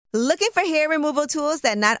Looking for hair removal tools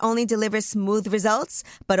that not only deliver smooth results,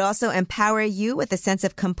 but also empower you with a sense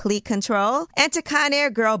of complete control? Enter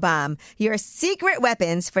Conair Girl Bomb, your secret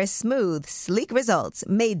weapons for smooth, sleek results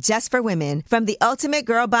made just for women. From the ultimate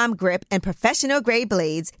Girl Bomb grip and professional-grade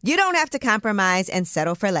blades, you don't have to compromise and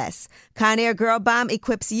settle for less. Conair Girl Bomb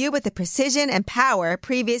equips you with the precision and power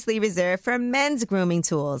previously reserved for men's grooming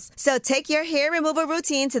tools. So take your hair removal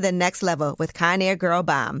routine to the next level with Conair Girl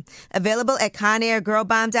Bomb. Available at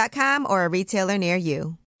ConairGirlBomb.com or a retailer near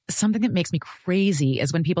you. Something that makes me crazy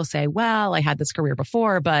is when people say, well, I had this career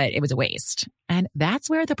before, but it was a waste. And that's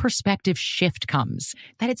where the perspective shift comes,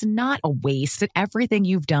 that it's not a waste, that everything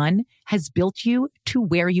you've done has built you to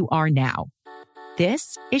where you are now.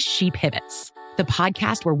 This is She Pivots, the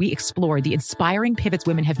podcast where we explore the inspiring pivots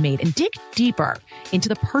women have made and dig deeper into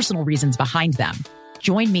the personal reasons behind them.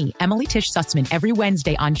 Join me, Emily Tish Sussman, every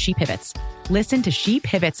Wednesday on She Pivots. Listen to She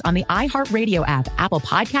Pivots on the iHeartRadio app, Apple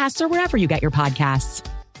Podcasts, or wherever you get your podcasts.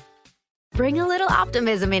 Bring a little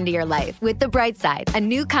optimism into your life with The Bright Side, a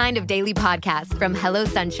new kind of daily podcast from Hello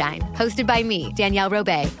Sunshine, hosted by me, Danielle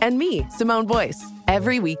Robay. And me, Simone Boyce.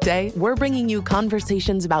 Every weekday, we're bringing you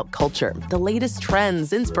conversations about culture, the latest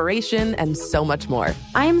trends, inspiration, and so much more.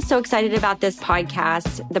 I am so excited about this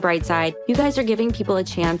podcast, The Bright Side. You guys are giving people a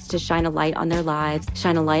chance to shine a light on their lives,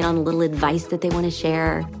 shine a light on a little advice that they want to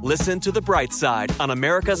share. Listen to The Bright Side on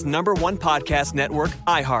America's #1 podcast network,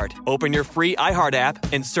 iHeart. Open your free iHeart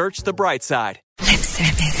app and search The Bright Side. Lip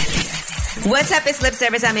service. What's up? It's Lip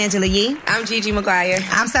Service. I'm Angela Yee. I'm Gigi McGuire.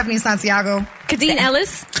 I'm Stephanie Santiago. Kadeen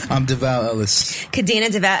Ellis. I'm DeVal Ellis. Kadeen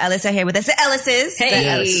and DeVal Ellis are here with us. The Ellises. Hey.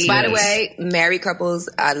 Yes. By the way, married couples,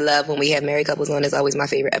 I love when we have married couples on. It's always my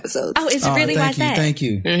favorite episodes. Oh, it's really why that? Thank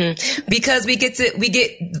you. Mm-hmm. Because we get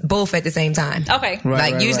both at the same time. Okay.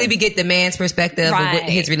 Usually we get the man's perspective of what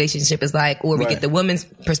his relationship is like, or we get the woman's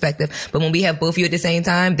perspective. But when we have both of you at the same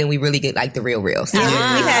time, then we really get like the real stuff.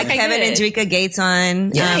 Yeah. We've had Kevin and Drika Gates on.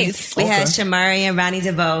 Nice. We had Shamari and Ronnie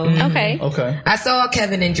DeVoe. Mm-hmm. Okay. I saw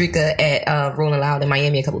Kevin and Drika at Rolling Loud in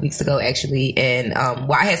Miami a couple weeks ago, actually. And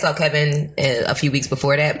I had saw Kevin a few weeks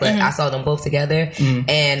before that, but I saw them both together.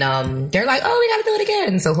 And they're like, oh, we got to do it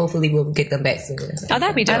again. So hopefully we'll get them back soon. Oh,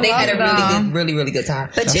 that'd be dope. They had a really good time.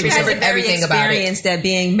 But you guys are very experienced at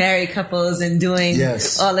being married couples and doing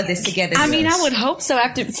all of this together. I mean, I would hope so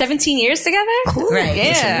after 17 years together. Cool. Right.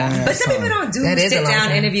 Yeah. But some people don't do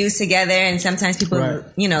sit-down interviews together, and sometimes people,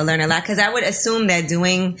 learn a lot. Because I would assume that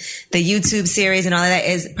doing the YouTube series and all of that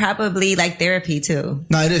is probably like therapy too.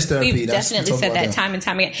 No, it is therapy. We've definitely said that time and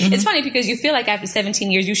time again. It's funny because you feel like after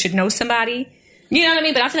 17 years you should know somebody. You know what I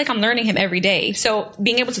mean? But I feel like I'm learning him every day. So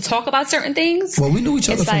being able to talk about certain things. Well, we knew each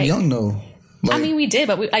other from young though. I mean, we did,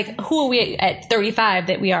 but who are we at 35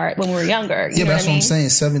 that we are when we were younger? You know but that's what I'm saying.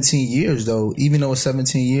 17 years though. Even though it's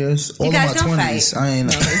 17 years, all of my 20s, I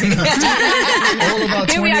ain't. All of our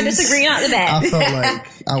 20s. Here we are disagreeing on that. I felt like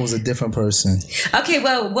I was a different person. Okay,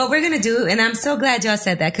 well, what we're gonna do, and I'm so glad y'all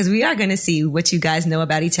said that because we are gonna see what you guys know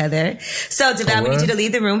about each other. So, DeVal, we need you to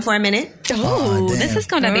leave the room for a minute. Oh, this is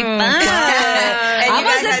gonna be fun. I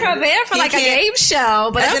wasn't prepared for like a game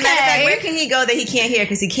show, but as a matter of fact, where can he go that he can't hear?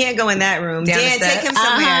 Because he can't go in that room. Dan, take him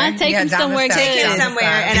somewhere. Take him somewhere. Take him somewhere,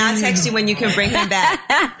 and I'll text you when you can bring him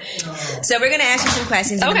back. So we're gonna ask you some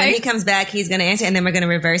questions, and when he comes back, he's gonna answer, and then we're gonna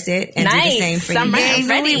reverse it and do the same for you.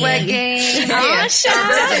 Newlywed game. Oh,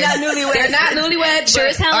 sure. They're not newlywed. Sure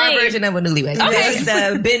as hell our version of a newlywed. Okay. This is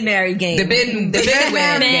the been married game. The been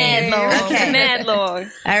wed game. Okay. Mad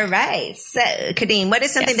Lord. All right. So, Kadeen, what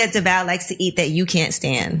is something that DeVal likes to eat that you can't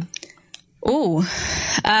stand? Ooh,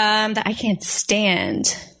 that I can't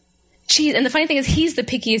stand. Cheese. And the funny thing is, he's the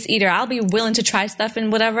pickiest eater. I'll be willing to try stuff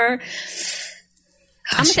and whatever.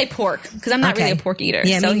 I'm gonna say pork because I'm not really a pork eater.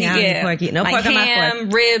 Yeah, so me now. Pork. No like pork on my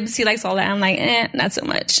fork. Ribs. He likes all that. I'm like, not so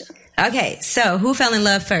much. Okay, so who fell in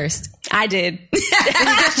love first? I did. Sure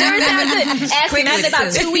as hell did. Asked him after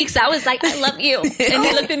about 2 weeks. I was like, I love you. And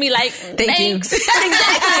he looked at me like, thanks.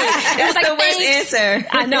 Exactly. It was like the worst answer.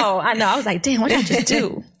 I know. I was like, damn, what did I just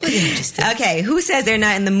do? Okay, who says they're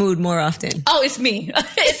not in the mood more often? Oh, it's me.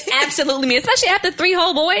 It's absolutely me. Especially after 3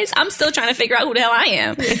 whole boys, I'm still trying to figure out who the hell I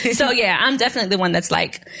am. So yeah, I'm definitely the one that's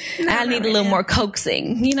like, I need a little more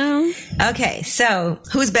coaxing, you know? Okay, so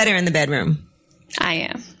who's better in the bedroom? I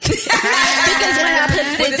am. Because when I put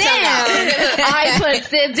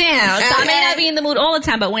it down. So I may not be in the mood all the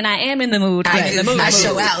time, but when I am in the mood, I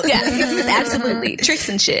show out. Yes, absolutely. Tricks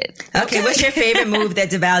and shit. Okay, what's your favorite move that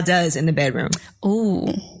DeVal does in the bedroom?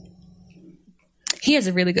 Ooh. He has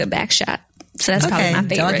a really good back shot. So that's probably my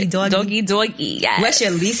favorite. Doggy. Yes. What's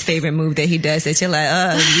your least favorite move that he does that you're like,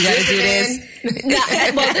 you gotta do this?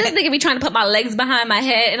 Well, this nigga be trying to put my legs behind my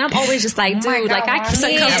head, and I'm always just like, dude, like I can't.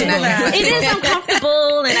 It is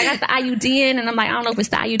uncomfortable, and I got the IUD in, and I'm like, I don't know if it's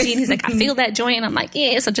the IUD. And he's like, I feel that joint, and I'm like,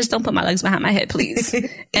 yeah. So just don't put my legs behind my head, please.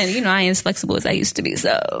 And I ain't as flexible as I used to be.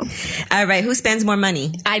 So, all right, who spends more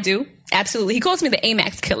money? I do. Absolutely. He calls me the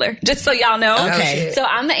Amex killer, just so y'all know. Okay. So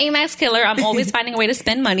I'm the Amex killer. I'm always finding a way to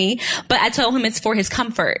spend money, but I told him it's for his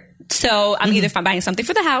comfort. So I'm either buying something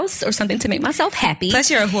for the house or something to make myself happy.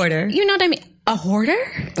 Plus you're a hoarder. You know what I mean? A hoarder?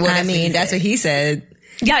 Well, that's what he said.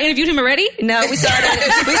 Y'all interviewed him already? No, we saw that.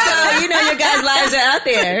 Your guys' lives are out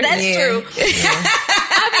there. That's true.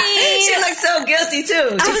 I mean, she looked so guilty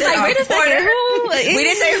too. I was like, wait a second. We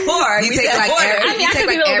didn't say whore. We said hoarder. I mean, I could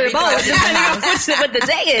be a little bit of both, depending on what the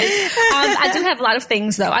day is. I do have a lot of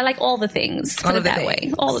things, though. I like all the things. Put it that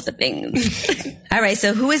way. All of the things. All right.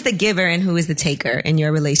 So who is the giver and who is the taker in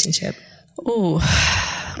your relationship? Ooh.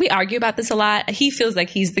 We argue about this a lot. He feels like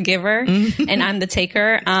he's the giver and I'm the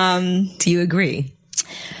taker. Do you agree?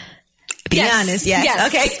 Be honest. Yes.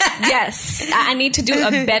 Okay. Yes. I need to do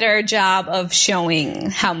a better job of showing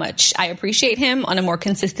how much I appreciate him on a more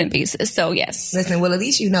consistent basis. So yes. Listen, well, at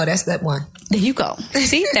least that's step one. There you go.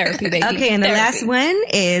 See? Therapy, baby. Okay. And the last one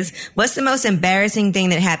is, what's the most embarrassing thing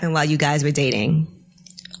that happened while you guys were dating?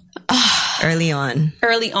 Early on.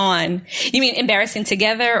 You mean embarrassing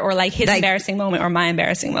together or like his embarrassing moment or my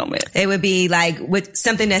embarrassing moment? It would be like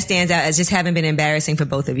something that stands out as just having been embarrassing for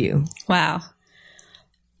both of you. Wow.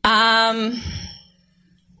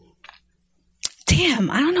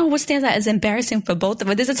 Damn, I don't know what stands out as embarrassing for both of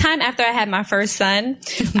us. There's a time after I had my first son,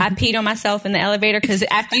 I peed on myself in the elevator because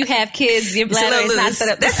after you have kids, your bladder is not set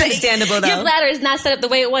up. That's understandable, though. Your bladder is not set up the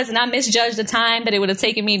way it was, and I misjudged the time that it would have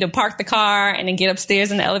taken me to park the car and then get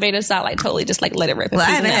upstairs in the elevator. So I totally just let it rip. Well,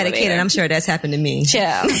 I haven't had a kid, and I'm sure that's happened to me.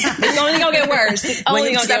 Yeah, it's only gonna get worse. It's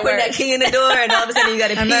only gonna get worse. When you that key in the door, and all of a sudden you got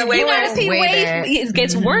to pee way worse. It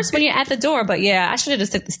gets worse when you're at the door. But yeah, I should have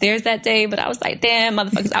just took the stairs that day. But I was like, damn,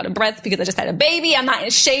 motherfucker's out of breath because I just had a baby. I'm not in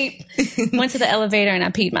shape. Went to the elevator and I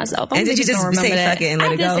peed myself. And did you just say fuck it and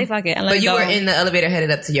let it go? I did say fuck it and let it go. But you were in the elevator headed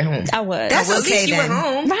up to your home. I was. That's okay you then. were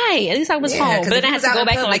home. Right. At least I was home. But then I had to go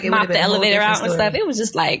back and like mop the elevator out and stuff. It was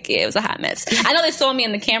just like, it was a hot mess. I know they saw me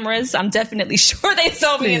in the cameras. I'm definitely sure they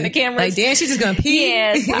saw me in the cameras. Like, damn, she's just gonna pee.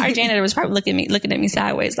 Yes. Our janitor was probably looking at me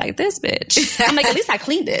sideways like, this bitch. I'm like, at least I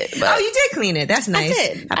cleaned it. But you did clean it. That's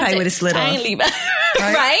nice. I probably would have slid off. I ain't leave it.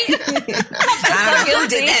 Right? I don't know who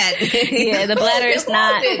did that. Yeah, the bladder is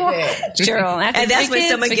not. Girl, and that's when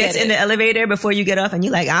someone gets in the elevator before you get off and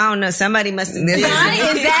you're like, I don't know, somebody must have did it.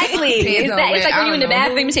 Right, exactly. It's like when you're in the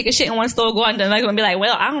bathroom, you take a shit in one stall, go on to another one and be like,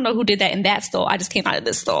 well, I don't know who did that in that stall. I just came out of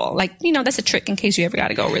this stall. Like, that's a trick in case you ever got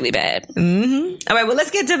to go really bad. Mm-hmm. All right, well,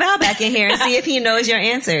 let's get DeVal back in here and see if he knows your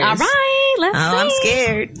answers. All right, let's see. I'm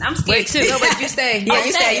scared. I'm scared too. No, but you stay. Yeah,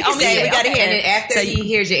 you stay. You can stay. We got to hear. And then after he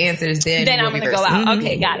hears your answers, then I'm going to go out.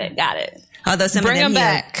 Okay, got it. Although some Bring of them him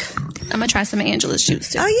back. I'm going to try some of Angela's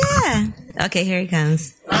juice too. Oh, yeah. Okay, here he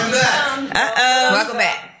comes. I'm back. Uh-oh. Welcome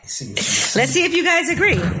back. Let's see if you guys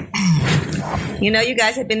agree. You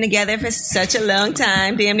guys have been together for such a long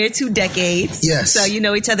time, damn near 2 decades. Yes. So you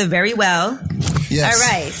know each other very well. Yes. All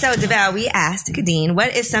right. So, DeVal, we asked Kadeen,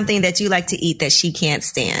 what is something that you like to eat that she can't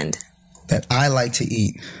stand? That I like to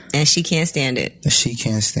eat. And she can't stand it. That she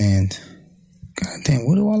can't stand. God damn,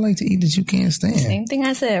 what do I like to eat that you can't stand? Same thing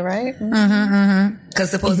I said, right? Because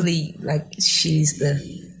supposedly, like,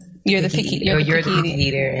 you're the picky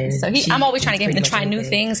eater. And so I'm always trying to get him to try new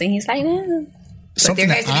things, and he's like, Something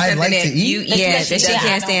that I like to eat? That she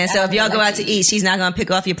can't stand. So if y'all go out to eat, she's not going to pick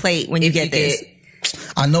off your plate when you get this.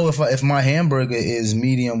 I know if my hamburger is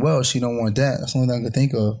medium well, she don't want that. That's the only thing I can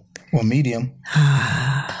think of. Or medium.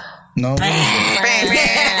 No, what is it?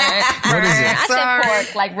 What is it? I said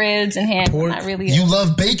pork, like ribs and ham. Pork? Not really. You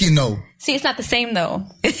love bacon, though. See, it's not the same, though.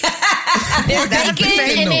 There's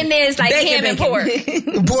bacon, and then there's like ham and pork.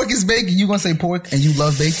 Pork is bacon. You gonna say pork and you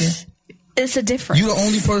love bacon? It's a difference. You the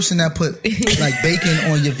only person that put like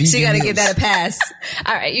bacon on your vegan She got to meals. give that a pass.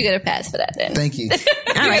 All right, you get a pass for that then. Thank you.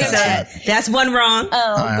 All right, so that's one wrong.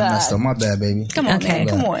 Oh, I messed up. My bad, baby. Come on, man.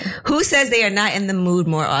 Come on. Who says they are not in the mood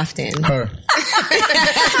more often? Her.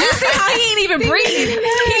 You see how he ain't even breathe? He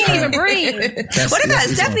ain't even breathe. What about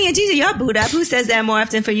Stephanie and Gigi? Y'all boot up. Who says that more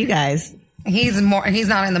often for you guys? He's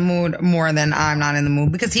not in the mood more than I'm not in the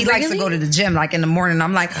mood because he likes to go to the gym like in the morning.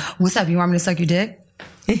 I'm like, what's up? You want me to suck your dick?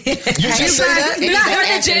 You just say that? You not go to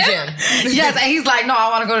the gym? Yes, and he's like, no, I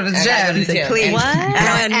want to go to the gym. He's like, please. What?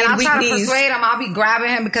 And I'm trying to persuade him. I'll be grabbing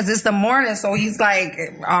him because it's the morning, so he's like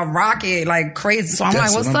rocket like crazy. So I'm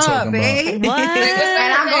That's like, what what's I'm up, talking babe? What?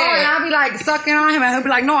 And I'm going, I'll be like sucking on him, and he'll be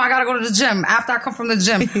like, no, I gotta go to the gym. After I come from the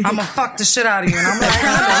gym, I'm gonna fuck the shit out of you. And I'm like,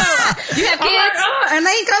 You have kids? and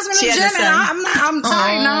then he comes from She the has gym, a and son. I'm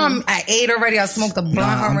tired now. I'm at 8 already. I smoked a blunt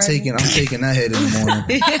I'm already. taking that head in the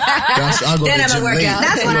morning. I'll go Then to I'm the a gym late. workout.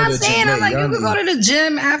 That's what I'll I'm go to the gym saying. I'm late. like, you Y'all could go to the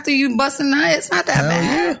gym after you busting nut. It's not that Hell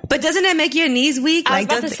bad. yeah. But doesn't that make your knees weak? I was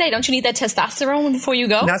about to say, don't you need that testosterone before you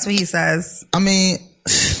go? That's what he says. I mean,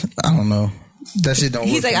 I don't know. That shit don't work.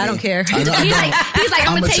 He's like, for I me. don't care. He's like,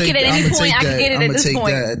 I'm gonna take it at any point. I can get it at this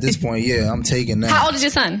point. At this point, yeah, I'm taking that. How old is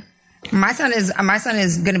your son? My son is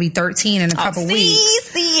going to be 13 in a couple weeks.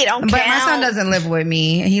 See, it don't But count. my son doesn't live with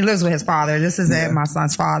me. He lives with his father. This is my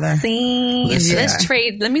son's father. See, Listen. let's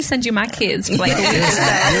trade. Let me send you my kids for like a week.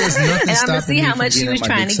 There's nothing And I'm gonna stopping see me how from much you getting was my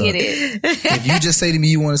trying to dick get sucked. it. If you just say to me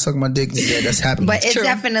you want to suck my dick, that's happening. But it's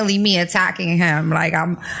definitely me attacking him. Like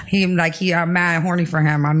I'm mad horny for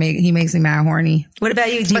him. He makes me mad horny. What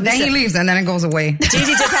about you, Gigi? But then he leaves and then it goes away. Gigi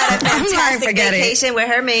just had a fantastic forget it. vacation with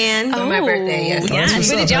her man. On my birthday, yes. Yes. What's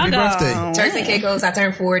Where up? did y'all Happy go? birthday. Turks and Caicos, I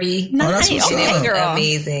turned 40. Oh, that's what's Okay, up. girl.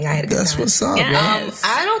 Amazing. I had a good That's time. what's up, Yes.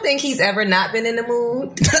 I don't think he's ever not been in the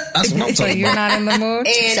mood. That's what I'm So talking you're about. not in the mood?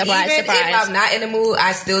 And Surprise, even surprise. if I'm not in the mood,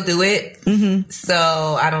 I still do it.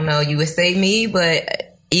 So I don't know. You would say me,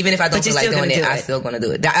 but even if I don't But you're feel like still doing gonna it, do I'm it. still going to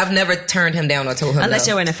do it. I've never turned him down or told him Unless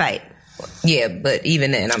no. you're in a fight. Yeah, but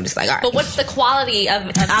even then, I'm just like, all right. But what's the quality of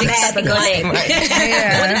dick mad, sucking but go like?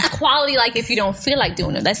 ahead. What is the quality like if you don't feel like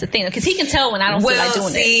doing it? That's the thing. Because he can tell when I don't feel like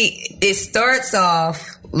doing it. it starts off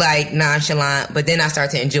like nonchalant, but then I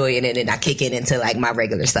start to enjoy it, and then I kick it into like my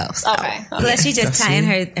regular stuff. So, Okay. Plus, she just tying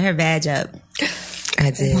her badge up.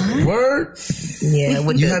 I did. Word? Yeah,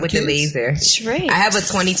 with You the have with kids? the laser. Straight. I have a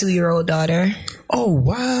 22-year-old daughter. Oh,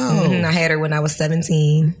 wow. I had her when I was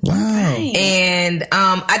 17. Wow. And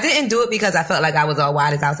I didn't do it because I felt like I was all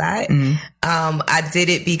wild as outside. I did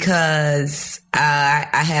it because I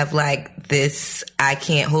have like this I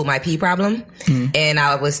can't hold my pee problem, and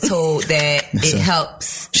I was told that it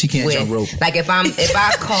helps. She can't with, jump rope. Like if I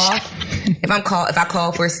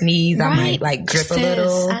cough or sneeze, I might like drip a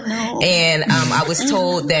little. I know. And I was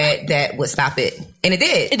told that would stop it, and it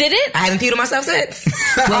did. It did it? I haven't peed on myself since.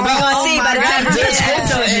 Well, we're going to see by the time There's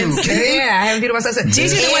hope for you, okay? Yeah, I haven't peed on myself since.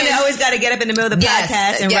 Gigi's the one that always got to get up in the middle of the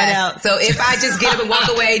podcast and run out. So if I just get up and walk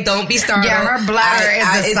away, don't be startled. Yeah, her bladder is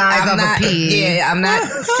the size of a pea. Yeah, I'm not.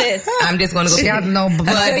 Sis. I'm just going to go She pee. has no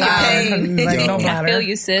bladder. Like no I bladder. feel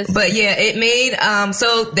you, sis. But yeah, it made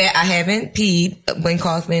so that I haven't peed when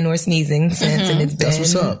coughing or sneezing since, and it's been That's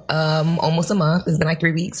what's up. almost a month. It's been like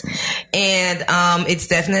 3 weeks, and it's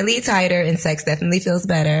definitely tighter, and sex definitely feels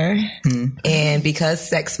better. And because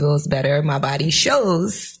sex feels better, my body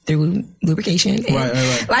shows through lubrication. And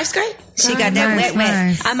Right. Life's great. She got that wet.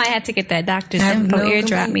 Nice. I might have to get that doctor's have info no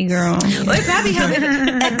eardrop me, girl. Well, it probably helps.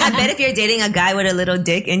 I bet if you're dating a guy with a little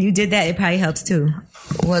dick and you did that, it probably helps too.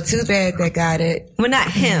 Well, too bad that got it. Well,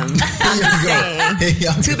 not him. I'm just saying.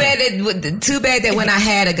 Too bad that when I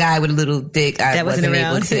had a guy with a little dick, I That wasn't wasn't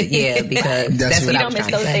able around. to. Yeah, because that's what You I don't was miss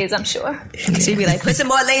trying to those say. days, I'm sure. She'd be like, put some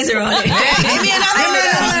more laser on it.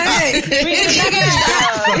 Give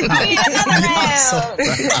me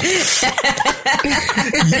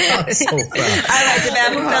Y'all so proud. All right,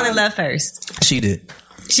 Devon, who fell in love first? She did.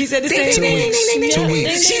 She said the same 2 thing. weeks. 2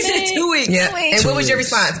 weeks. She said 2 weeks. Yeah. And what was your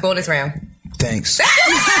response? Bonus round. Thanks.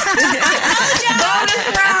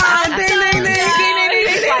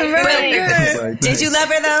 Did you love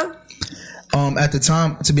her though? At the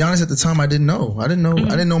time, to be honest, I didn't know. I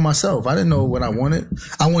didn't know myself. I didn't know what I wanted.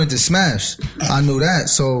 I wanted to smash. I knew that.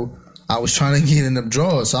 So I was trying to get in the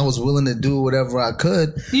drawers. So I was willing to do whatever I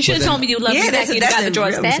could. You should have But then- told me you loved me back and you got the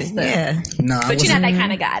drawers faster. Yeah. Nah, But you're not that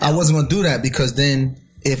kind of guy, though. I wasn't going to do that because then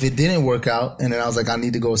if it didn't work out and then I was like, I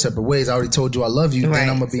need to go separate ways. I already told you I love you. Right. Then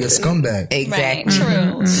I'm going to be a scumbag. Exactly.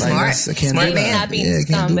 Right, true. Like, Smart. I can't Smart do man. that. Not being Yeah, I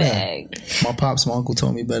can't do that. scumbag. My pops, my uncle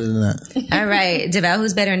told me better than that. All right, Devon,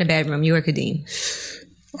 who's better in the bedroom, you or Kadeem?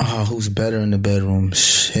 Oh, who's better in the bedroom?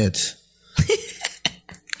 Shit.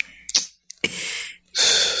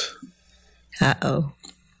 Uh-oh.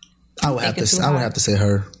 I would have to say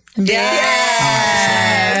her.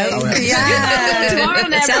 Yeah. I would have to say her.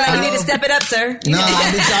 Sound like you need to step it up, sir. No,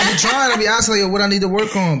 I be trying to be asking her what I need to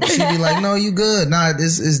work on, but she be like, "No, you good." Nah,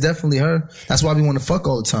 it's definitely her. That's why we want to fuck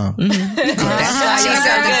all the time. That's why she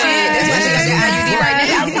got the kid. That's why she got the IUD right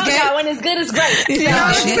now. I told y'all when it's good, it's great.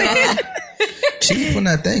 She be putting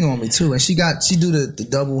that thing on me too, and she do the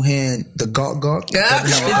double hand, the gawk. The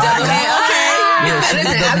double hand. Okay.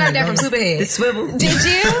 Listen, I learned that from Superhead. The swivel. Did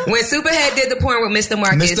you? When Superhead did the porn with Mr.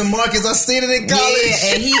 Marcus. Mr. Marcus, I seen it in college.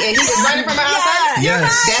 Yeah, and he was running from outside.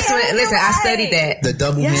 Yes. That's when, listen, I studied that. The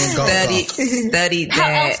double man Studied that. How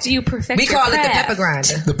else do you perfect We your call it the craft? pepper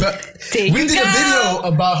grinder. We did a video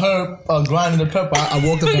about her grinding the pepper. I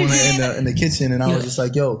walked up on her in the kitchen and I was just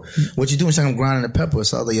like, yo, what you doing? She's like, I'm grinding the pepper.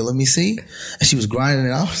 So I was like, yo, let me see. And she was grinding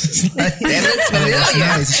and I was just like, that looks familiar. That's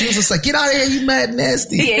nice. She was just like, get out of here, you mad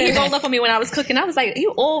nasty. Yeah, he rolled up on me when I was cooking. I was like,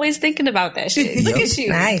 you always thinking about that shit. Look at you.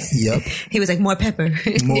 Nice. Yep. He was like, more pepper.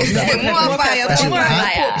 More pepper. More fire. More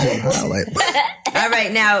Fire. All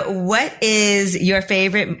right, now, what is Kadine's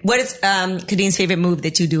favorite move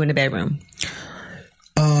that you do in the bedroom?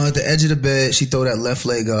 The edge of the bed, she throw that left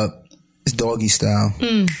leg up. It's doggy style.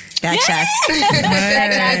 Back shots.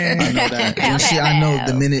 I know that. I know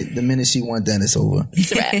the minute she want that, it's over.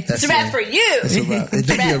 It's a wrap. It's a wrap for you. It's a wrap. It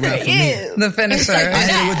did be a wrap for me. The finisher. I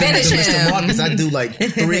had it with the Mr. Marcus. I do like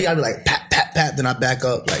 3. I be like pat, pat, pat. Then I back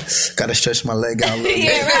up. Like gotta stretch my leg out a little bit.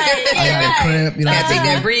 Yeah, right. I got a cramp. You know, Gotta take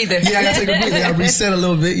that breather. Yeah, I gotta take a breather. I gotta reset a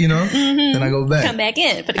little bit. You know, then I go back. Come back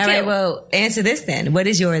in for the All kill. right, well, answer this then. What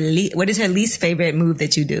is her least favorite move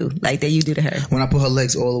that you do, like that you do to her? When I put her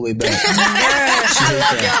legs all the way back.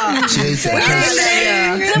 She hates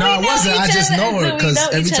that. No, it wasn't. I just know her because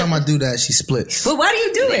every time I do that, she splits. Well, why do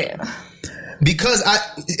you do it? Because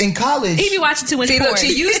in college, He be watching too much porn. Look,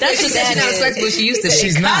 she used to. She said she's not as flexible as she used to be.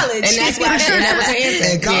 She's not. And that's why that was her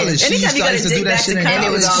answer. In college, she used to do that shit in college. And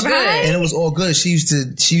it was all good. And it was all good. She used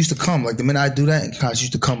to come. Like the minute I do that in college, she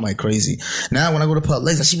used to come like crazy. Now when I go to put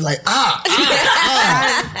legs, she be like, I'm like,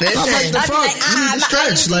 the fuck? You need to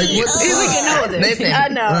stretch. Like what the fuck? Listen, I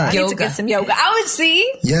know. I need to Yoga. get some yoga. I would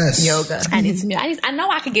see. Yes. Yoga. I need some yoga. I know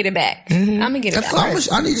I can get it back. I'm gonna get it back. I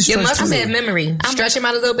need to stretch. Your muscles too. have memory. Stretch them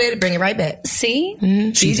out a little bit, bring it right back. See?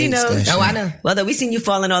 Gigi knows. Oh, I know. Well, though we seen you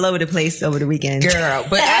falling all over the place over the weekend. Girl,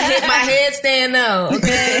 but I hit my headstand though,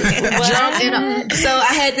 okay? Drunk and so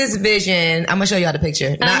I had this vision. I'm gonna show y'all the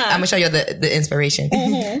picture. I'm gonna show y'all the inspiration.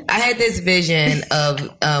 I had this vision of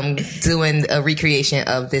doing a recreation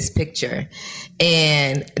of this picture.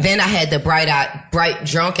 And then I had the bright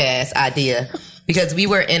drunk ass idea. Because we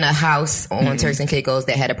were in a house on Turks and Caicos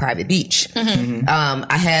that had a private beach.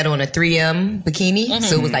 I had on a 3M bikini,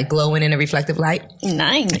 so it was like glowing in a reflective light.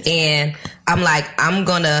 Nice. And I'm like, I'm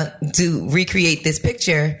gonna recreate this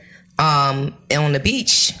picture on the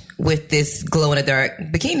beach with this glow in the dark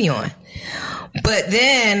bikini on. But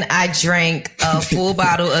then I drank a full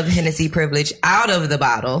bottle of Hennessy Privilege out of the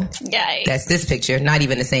bottle. Yikes. That's this picture, not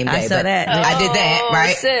even the same day. I saw that. I did that,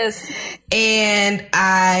 right? Sis. And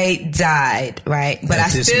I died, right? But I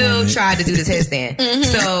still tried to do this headstand.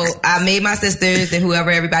 So I made my sisters and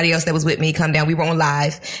everybody else that was with me come down. We were on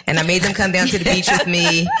live and I made them come down to the beach with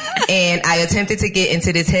me and I attempted to get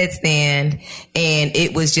into this headstand and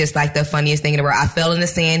it was just like the funniest thing in the world. I fell in the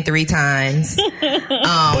sand 3 times.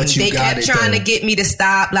 But you they got kept it, trying though. to get me to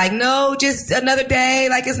stop. Like, no, just another day.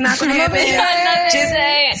 Like, it's not going to happen. Just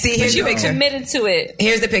see, here's the picture. Committed to it.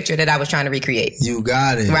 Here's the picture that I was trying to recreate. You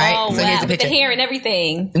got it. Right? Oh, So wow. here's the With the picture. hair and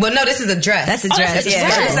everything. Well, no, this is a dress. That's a dress. That's Yeah. a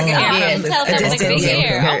dress. It's like an Yeah. hair. Tell them like big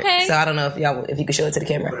hair. Okay. So I don't know if you could show it to the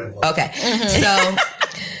camera. Okay. So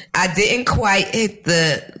I didn't quite hit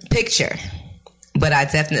the picture, but I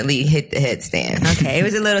definitely hit the headstand. Okay, it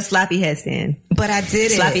was a little sloppy headstand. But I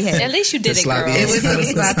did it. Sloppy head. At least you did it, girl. It was a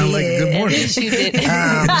sloppy like head. good morning. At least you did it.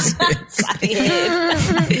 Sloppy head.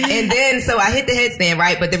 And then, so I hit the headstand,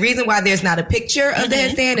 right? But the reason why there's not a picture of the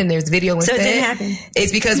headstand and there's video So instead it didn't happen.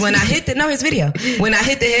 is because when I hit it's video. When I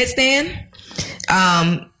hit the headstand,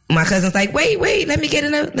 my cousin's like, wait, let me get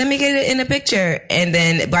it in a picture. And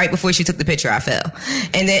then right before she took the picture, I fell.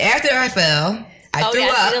 And then after I fell, I threw I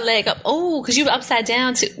up. see the leg up. Oh, because you were upside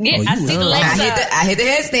down too. Yeah, I see the legs up. I hit the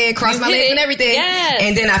headstand, crossed You my hit legs it. and everything. Yes.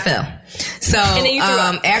 And then I fell. So And then you threw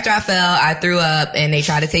up. after I fell, I threw up and they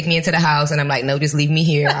tried to take me into the house and I'm like, no, just leave me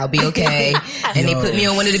here. I'll be okay. And they put me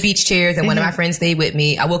on one of the beach chairs and one of my friends stayed with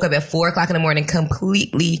me. I woke up at 4:00 in the morning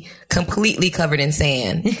completely covered in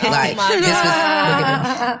sand. Like my this was look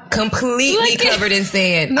at me. Completely covered in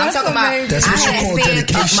sand. I'm talking about That's what I you had call sand up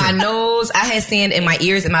dedication. my nose. I had sand in my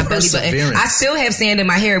ears and my belly button. Perseverance. I still have sand in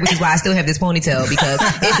my hair, which is why I still have this ponytail because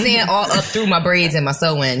it's sand all up through my braids and my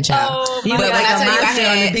sew-in, child. Oh, You But look when like I a tell you monster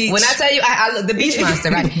on the beach. when I tell you I look the beach monster,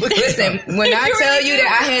 right? Listen, when I tell you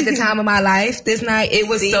that I had the time of my life this night, it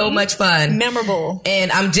was so much fun. Memorable.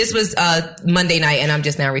 And I'm just was Monday night and I'm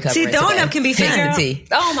just now recovering. See, throwing today. up can be fun. Taking the tea.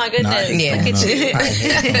 Oh my goodness. Yeah. Look at you.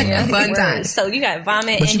 Yeah, fun Word. time. So you got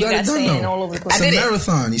vomit But and you got got it done, sand though. all over the It's place. a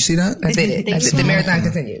marathon. You see that? I did it. The marathon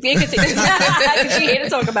continues. Yeah, continue. She here to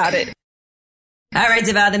talk about it. All right,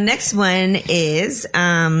 Deval, the next one is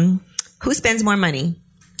Who spends more money?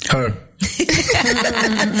 Her.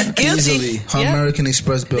 Easily. Her American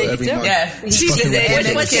Express bill every month. Yes.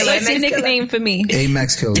 What's your nickname for me?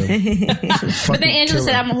 A-Max Killer. But then Angela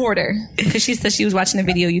said I'm a hoarder because she said she was watching a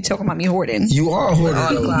video you talking about me hoarding. You are a hoarder.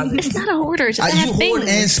 It's not a hoarder. It's just I have you things. hoard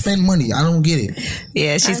and spend money. I don't get it.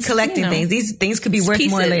 Yeah, she's collecting things. These things could be worth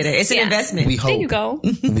more later. It's an investment. We hope. There you go.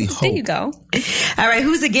 We hope. There you go. All right,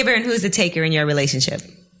 who's the giver and who's the taker in your relationship?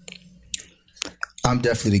 I'm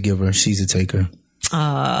definitely the giver. She's a taker.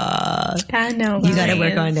 I know. You got to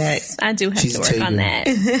work on that. I do have to work on that.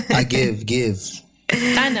 I give.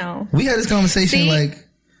 I know. We had this conversation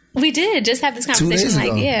we did just have this conversation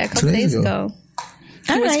a couple days ago.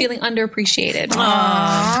 I was feeling underappreciated.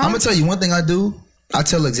 I'm gonna tell you one thing I do. I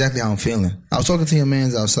tell her exactly how I'm feeling. I was talking to your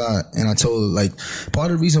mans outside, and I told her,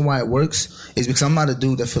 part of the reason why it works is because I'm not a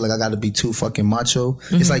dude that feel like I got to be too fucking macho.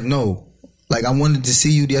 It's like, no. Like, I wanted to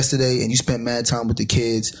see you yesterday, and you spent mad time with the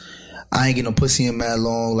kids. I ain't getting no pussy in mad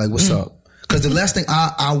long. Like, what's up? Because the last thing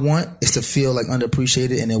I want is to feel like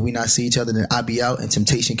underappreciated and then we not see each other, then I be out and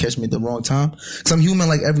temptation catch me at the wrong time. Because I'm human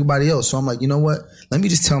like everybody else. So I'm like, you know what? Let me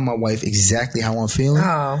just tell my wife exactly how I'm feeling.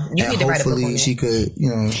 Oh, you need to write a book on hopefully she could,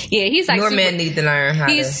 Yeah, he's like... Your men need to learn how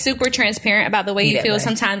He's super transparent about the way he feels.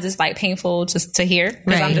 Right. Sometimes it's painful just to hear.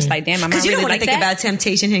 Because I'm just like, damn, I'm not really like that. Because you don't want to think about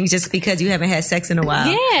temptation just because you haven't had sex in a while.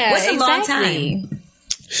 Yeah, what's a long time?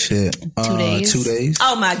 Shit. 2 days. 2 days.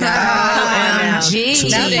 Oh my God. OMG. 2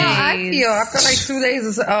 days. I feel like 2 days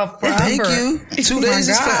is forever. Thank you. 2 days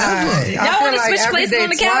is forever. Y'all want to switch places on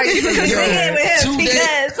the couch? Because they with him. 2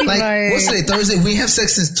 days. What's today? Thursday? We have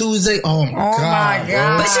sex since Tuesday. Oh my God.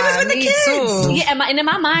 But she was with the kids. Too. Yeah, and in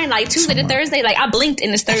my mind, Tuesday to Thursday, I blinked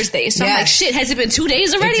and it's Thursday. So I'm like, shit, has it been 2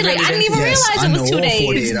 days already? I didn't even realize it was 2 days.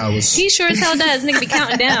 48 hours. He sure as hell does. Nigga be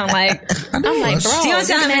counting down. I'm like, bro. You don't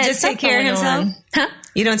tell him to just take care of himself? Huh?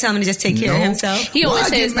 You don't tell him to just take care of himself? He always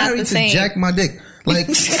says it's not the same. Jack my dick. Why be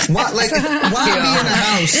in the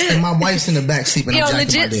house and my wife's in the back sleeping? I'm jacking my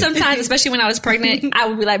dick. Sometimes, especially when I was pregnant, I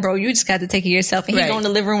would be like, bro, you just got to take care of yourself. And he'd go in the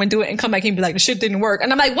living room and do it and come back and be like, the shit didn't work.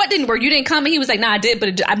 And I'm like, what didn't work? You didn't come? And he was like, nah, I did,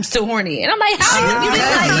 but I'm still horny. And I'm like, how?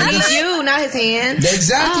 You need you, not his hand.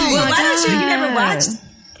 Exactly. Well, why don't you never watched?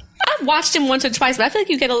 I've watched him once or twice, but I feel like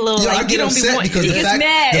you get a little I get upset because the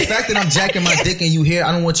fact that I'm jacking my dick and you here,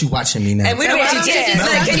 I don't want you watching me now. And we don't want you jacking.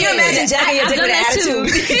 Can you imagine jacking your dick with an attitude?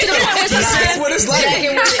 That's what it's like.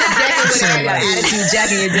 Jacking with an attitude,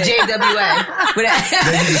 jacking your dick. JWA.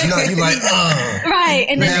 You like, right.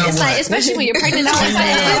 And then it's like, especially when you're pregnant, clean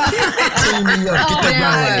me up. Get the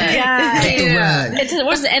ride. Get the ride. And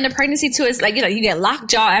towards the end of pregnancy too, it's like, you get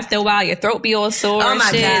lockjaw after a while, your throat be all sore and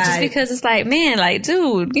shit. Just because it's like, man,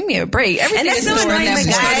 dude, give me a break. Everything and that's so annoying when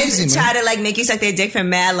guys try to make you suck their dick for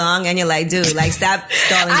mad long and you're like, dude, stop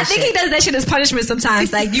stalling. I think he does that shit as punishment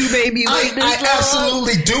sometimes. Like, you made me wait this long. I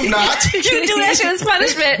absolutely do not. You do that shit as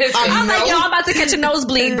punishment. I'm like, yo, I'm about to catch a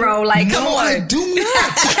nosebleed, bro. Like, come on. I do not.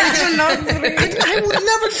 I would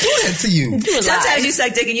never do that to you. Sometimes you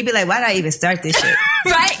suck dick and you be like, why did I even start this shit?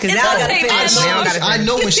 Right? Because now I gotta finish. I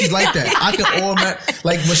know when she's like that. I can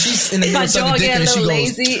when she's in the middle of sucking dick and she goes,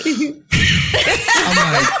 lazy.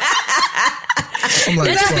 I'm like, I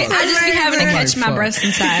just be having to catch my breath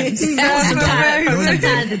sometimes.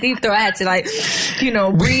 Sometimes the deep throat, I had to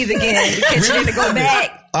breathe again, catch it to go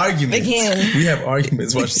back. Arguments. Again. We have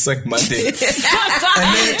arguments while she's sucking my dick.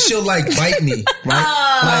 And then she'll bite me, right?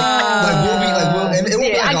 And it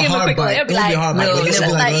won't be like a hard bite. It won't be a hard bite.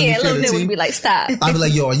 Little nibble would be like, stop. I'll be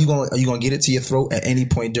like, yo, are you gonna get it to your throat at any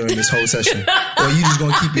point during this whole session? Or are you just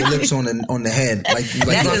gonna keep your lips on the head? Like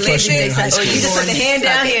that's freshman in high school. Or you just put the hand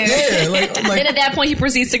down here. Yeah, then at that point he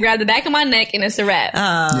proceeds to grab the back of my neck and it's a wrap.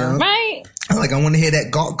 Right? I want to hear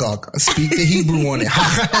that gawk gawk. Speak the Hebrew on it.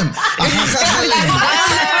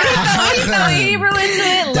 Hebrew into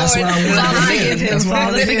it. That's what I want to hear. That's what I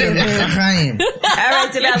want to hear. All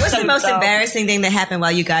right, Devale, what's the most embarrassing thing that happened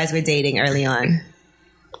while you guys were dating early on?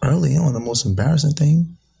 Early on, the most embarrassing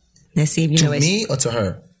thing? Let's see if you know it. To me or to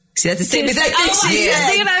her? See, that's the same exact thing she said.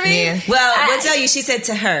 See what I mean? Yeah. Well, we'll tell you, she said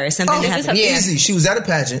to her something that happened. Easy. She was at a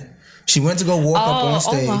pageant. She went to go walk up on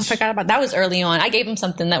stage. I forgot about that. Was early on. I gave him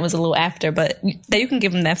something that was a little after, but you can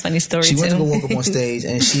give him that funny story. She too. went to go walk up on stage,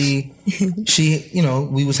 and she,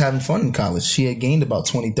 we was having fun in college. She had gained about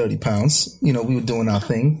 20, 30 pounds. We were doing our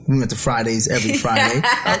thing. We went to Fridays every Friday.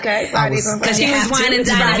 Okay, Fridays on Friday. Because she was whining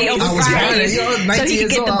Friday over Friday. So he could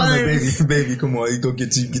get the buns. Baby, come on, you go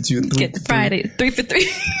get you a 3 get the Friday 3 for 3.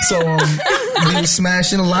 So we were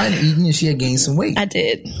smashing a lot and eating, and she had gained some weight. I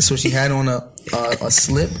did. So she had on a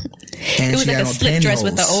slip. And it was she like had a slip dress pantyhose.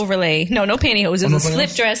 with the overlay. No pantyhose. It was a slip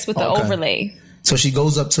dress with the overlay. So she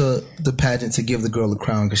goes up to the pageant to give the girl a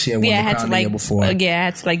crown because she had won the crown the year before. Yeah, I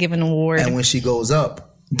had to like give an award. And when she goes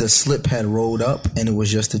up, the slip had rolled up and it was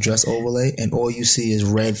just a dress overlay, and all you see is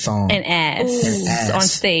red thong and ass on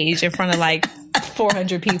stage in front of like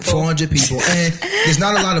 400 people. 400 people. And there's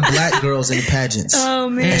not a lot of black girls in the pageants. Oh,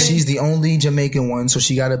 man. And she's the only Jamaican one, so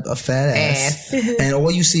she got a fat ass. And all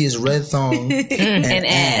you see is red thong and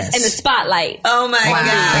ass. And the spotlight. Oh, my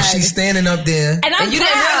God. And she's standing up there. And you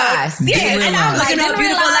didn't realize. Yeah, and I'm like, looking up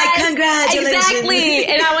beautiful, like, congratulations. Exactly.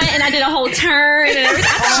 And I went and I did a whole turn and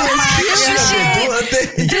everything. I thought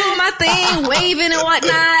shit. Doing my thing, waving and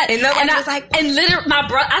whatnot. And nobody was like, and literally,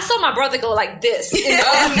 I saw my brother go like this. You know?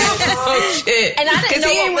 oh, shit. And I didn't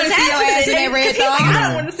know what was happening. See your ass in that red thong. I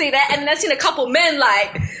don't want to see that. And I seen a couple men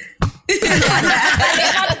like, and they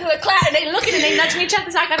about to do a clap, and they looking and they nudging each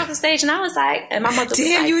other. So I got off the stage, and I was like, and my mother was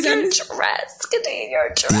like, "You're dressed, Kadeen, you're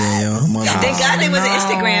dressed." Yeah, thank God there was an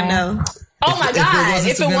Instagram though. Oh my God!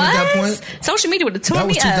 If it was, at that point, social media would have torn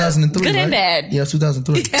me up. That was 2003, good right? and bad. Yeah,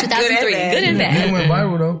 2003. 2003, good and bad. It went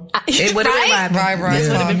viral though. It would have been viral. It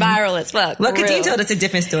would have been viral as fuck. Well, Kadeen told us a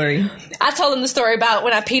different story. I told him the story about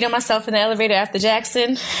when I peed on myself in the elevator after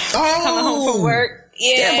Jackson. Coming home from work.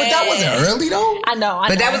 Yeah, but that wasn't early though. I know.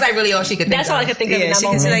 But that was like really all she could think of. That's all I could think of in that she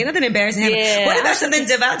moment. could say like nothing embarrassing happened. Yeah. What about something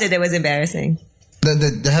Devout did that was embarrassing?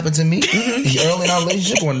 That happened to me early in our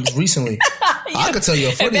relationship or recently. I could tell you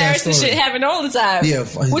a funny embarrassing story. shit happen all the time. Yeah,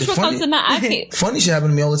 which one comes to mind? Funny shit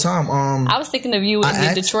happened to me all the time. I was thinking of you in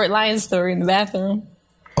the Detroit Lions story in the bathroom.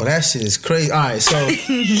 Oh, that shit is crazy. All right, so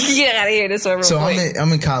you gotta hear this one real quick.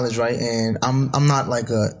 I'm in college, right? And I'm not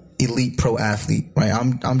like a elite pro athlete, right?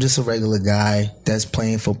 I'm just a regular guy that's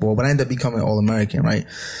playing football, but I ended up becoming All-American, right?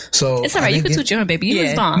 So it's all right. You can toot your own baby. You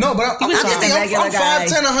was bomb. No, but I'm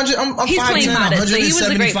 5'10", 100. I'm He's 5'10", modest, but he was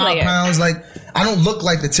a great 175 player. pounds. Like I don't look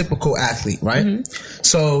like the typical athlete, right? Mm-hmm.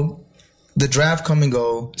 So the draft come and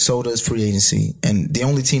go, so does free agency, and the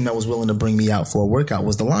only team that was willing to bring me out for a workout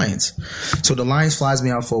was the Lions. So the Lions flies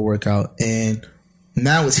me out for a workout, and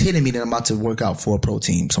now it's hitting me that I'm about to work out for a pro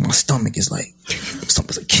team. So my stomach is like,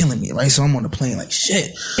 something's like killing me, right? So I'm on the plane like,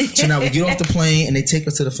 shit. So now we get off the plane and they take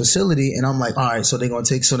us to the facility and I'm like, all right, so they're going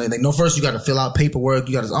to take, so they like, no, first you got to fill out paperwork.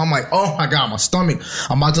 I'm like, oh my God, my stomach,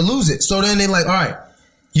 I'm about to lose it. So then they like, all right,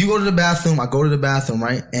 you go to the bathroom, I go to the bathroom,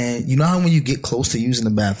 right? And you know how when you get close to using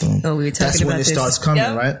the bathroom, we were talking that's when about it this. starts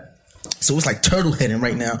coming, right? So it's like turtle heading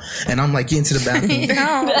right now. And I'm like getting to the bathroom.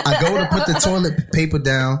 I go to put the toilet paper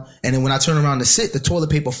down. And then when I turn around to sit, the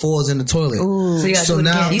toilet paper falls in the toilet. Ooh. So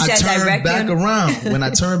now I turn back around. When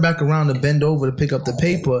I turn back around to bend over to pick up the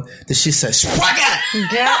paper, the shit says, all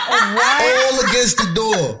against the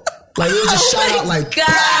door. Like it was just shot out like, God.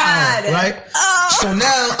 Pow, right? Oh. So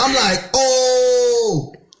now I'm like,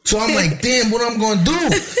 oh. So I'm like, damn, what I'm going to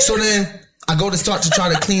do? So then I go to start to try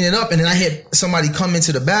to clean it up, and then I hear somebody come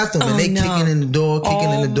into the bathroom, and they kicking in the door.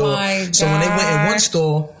 So when they went in one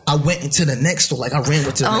store, I went into the next store. Like I ran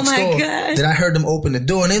into the next store. God. Then I heard them open the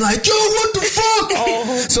door, and they like, yo, what the fuck?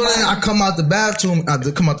 So then I come out the bathroom, I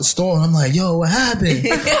come out the store, and I'm like, yo, what happened?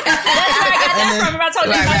 That's where I got that from. I told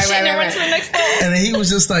you my shit and I went to the next store. And then he was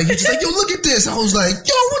just like, yo, look at this. I was like,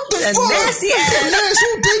 yo, what the fuck? Nasty ass.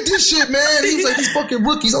 Who did this shit, man? He was like, these fucking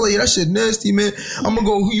rookies. I was like, yeah, that shit nasty, man. I'm gonna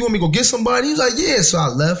go, who you want me to go get somebody? He was like, yeah. So I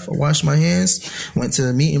left, I washed my hands, went to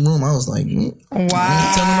the meeting room. I was like, wow. You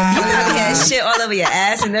probably had shit all over your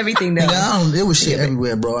ass and everything though. It was shit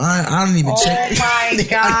everywhere, bro. I don't even check. Oh my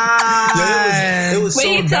God. It was so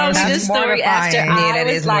when he told me this story after, I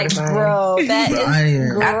was like, bro, that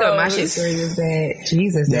is gross. I thought my shit story was bad.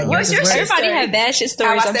 Jesus. What's your everybody have bad shit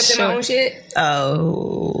stories, How I stepped in my own shit?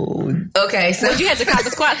 Oh. Okay, so you had to cop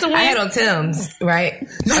the squats and I had on Tim's, right?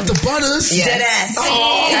 Not the butters. Yes. Dead ass. I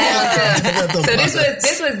had on Tim's. So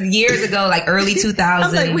this was years ago, like early 2000s.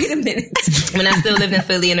 I'm like, wait a minute. When I still lived in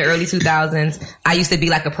Philly in the early 2000s, I used to be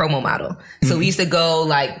like a promo model. So we used to go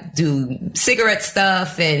like do cigarette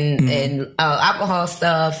stuff and alcohol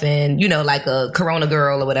stuff and, you know, like a Corona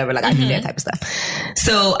girl or whatever. Like I do that type of stuff.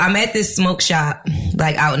 So I'm at this smoke shop,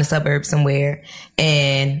 like out in the suburbs somewhere,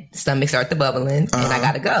 and stomach started bubbling and I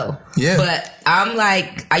gotta go. Yeah. But I'm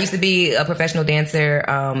like, I used to be a professional dancer,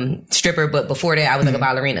 stripper, but before that I was like a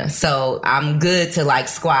ballerina. So I'm good to like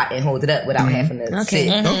squat and hold it up without having to sit.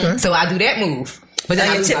 Okay. So I do that move. But then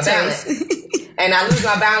I lose my balance. And I lose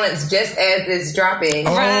my balance just as it's dropping.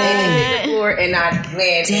 And it hit the floor and I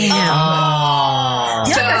land. Damn.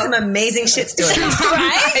 Y'all got some amazing shit stories.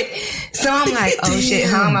 Right? So I'm like, oh shit,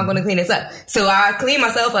 how am I going to clean this up? So I clean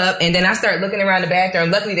myself up and then I start looking around the bathroom.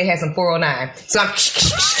 Luckily they had some 409. So I'm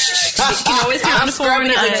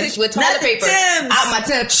scrubbing it with toilet paper out my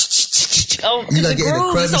tub. You gotta get in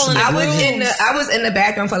the crevice. I was in the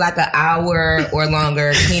bathroom for like an hour or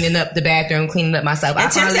longer, cleaning up the bathroom, cleaning up myself.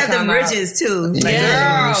 And Tips have the merges too. Like,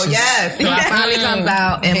 girl, yes. So I finally comes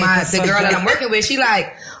out, and the girl that I'm working with, she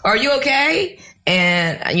like, "Are you okay?"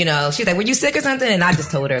 And, you know, she's like, "Were you sick or something?" And I just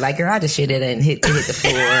told her, like, "Girl, I just shitted and hit the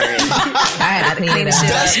floor. And I had to clean it up."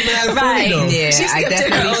 That's mad funny, though. Yeah, I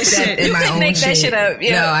definitely stepped in my own shit. You couldn't make that shit up.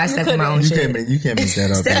 Yeah. No, I stepped in my own shit. You can't make that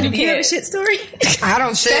up. Stephanie, do you have a shit story? I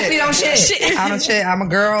don't shit. Stephanie don't shit. I don't shit. I'm a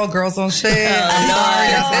girl. Girls don't shit. I'm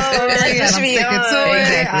sticking to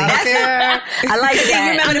it. I don't care. I like that. Do you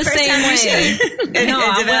remember the first time you shit? No,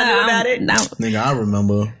 I knew about it. No. Nigga, I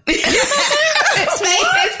remember.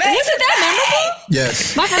 Was it that memorable?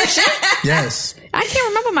 Yes. My first shit? Yes. I can't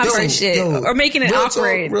remember my first shit or making it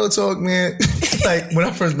awkward. Real talk, man. Like when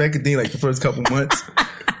I first met Kadeen, like the first couple months,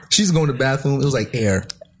 she's going to the bathroom. It was like air.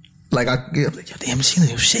 Like I get like, damn, she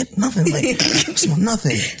didn't shit, nothing. Like it smell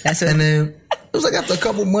nothing. That's it. And then it was like after a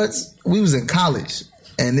couple months, we was in college,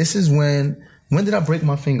 and this is when did I break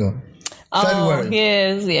my finger? February.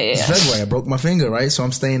 Yes, yeah. It's February. I broke my finger, right? So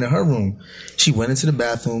I'm staying in her room. She went into the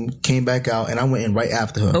bathroom, came back out, and I went in right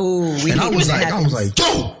after her. Oh, and I was like, yo, who's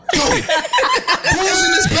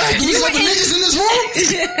in this bathroom? These other niggas in this room?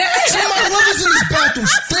 Somebody was in this bathroom.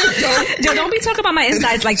 Stink, yo. Yo, don't be talking about my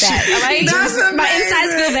insides like that, all right? My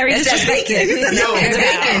insides feel very disrespected.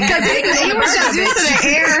 Because he was just used to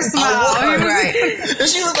the air smell. Right. And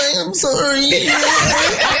she was like, I'm sorry.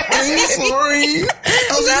 I'm sorry.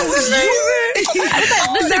 I was like, was you?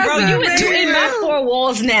 Listen, bro, you in my four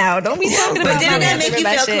walls now. Don't be talking about. But didn't that make you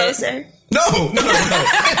feel closer? No, not at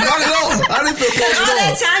all. I didn't feel close at all. All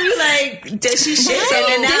that time you like, does she shit? Right.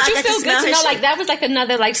 And then did you feel good to know like that was like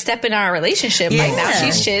another like step in our relationship? Yeah. Like now she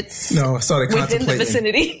shits. No, I started within the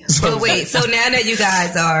vicinity. So wait, so now that you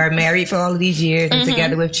guys are married for all of these years and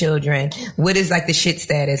together with children, what is like the shit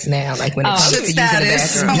status now? Like when it comes to using the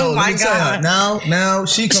bathroom? Oh my God. Now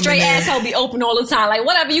she coming straight in. Asshole be open all the time. Like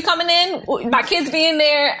whatever, you coming in, my kids be in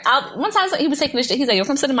there. One time he was taking this shit. He's like, "Yo,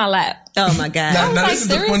 come sit in my lap." Oh my God. Now this is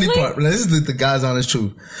the funny part. Now, this is the guy's honest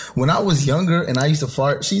truth. When I was younger and I used to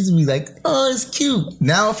fart, she used to be like, "Oh, it's cute."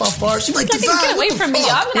 Now if I fart, she's like, "Get away from me."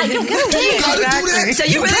 I'm like, "Yo, get away." Exactly. So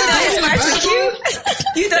you really thought his farts were cute?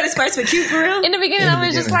 You thought his farts were cute for real? In the beginning, I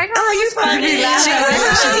was just like, "Oh, you funny."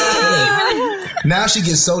 Now she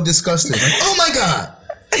gets so disgusted. Like, oh my God.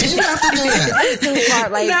 You have to do that.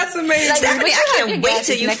 That's amazing. Like, Stephanie, I can't wait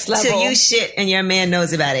till you shit and your man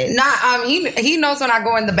knows about it. Nah, he knows when I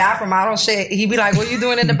go in the bathroom, I don't shit. He be like, "What are you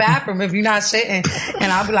doing in the bathroom if you're not shitting?"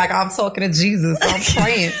 And I'll be like, "I'm talking to Jesus. I'm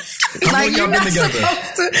praying." Like, you're not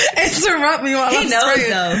supposed to interrupt me while I'm praying.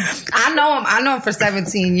 Though. I know him for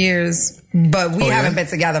 17 years. But we haven't been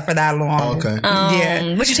together for that long. Okay.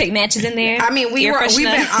 Yeah. Would you take matches in there? I mean, we've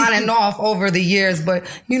been on and off over the years, but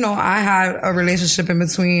you know, I had a relationship in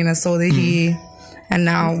between, and so did he. And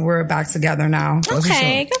now we're back together now.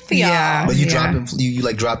 Okay, good for y'all. Yeah, but you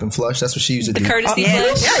like drop and flush. That's what she used to do. The courtesy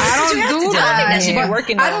flush. I don't do that.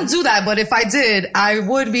 I don't do that. But if I did, I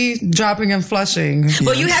would be dropping and flushing.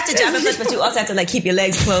 Well, you have to drop and flush, but you also have to like keep your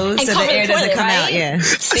legs closed so the air doesn't come out. Yeah.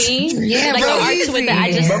 See, yeah, like the art to it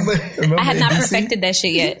that I have not perfected that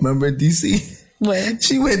shit yet. Remember in DC? What?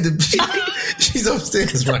 She went to. She's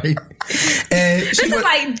upstairs, right? And this is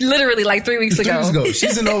like literally like 3 weeks ago.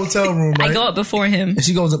 She's in the hotel room, right? I go up before him. And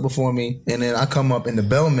she goes up before me, and then I come up, and the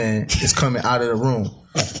bellman is coming out of the room.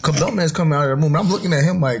 Bellman's coming out of the room, and I'm looking at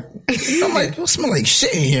him like, it smell like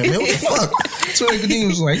shit in here, man. What the fuck? So Kadeen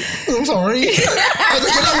was like, "I'm sorry." I was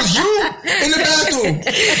like, "That was you in the bathroom."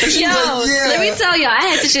 And she was like, "Yeah." Let me tell y'all, I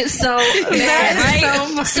had to shit so bad,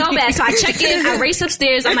 right? So bad. So I check in, I race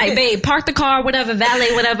upstairs. I'm like, "Babe, park the car, whatever,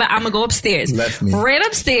 valet, whatever. I'm gonna go upstairs." Left me. Ran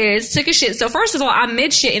upstairs, took a shit. So first of all, I'm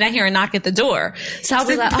mid shit and I hear a knock at the door. So I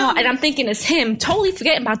was like, "Oh," and I'm thinking it's him. Totally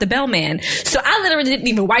forgetting about the bellman. So I literally didn't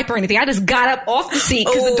even wipe or anything. I just got up off the seat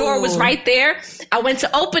because the door was right there. I went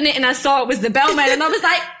to open it and I saw it was the bellman, and I was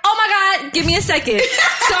like, "Oh my God, give me a second."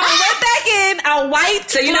 So I went back in, I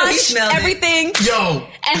wiped, so you know he smelled everything. Yo.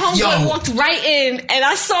 And homeboy walked right in, and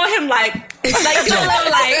I saw him like door, bathroom.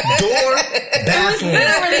 It was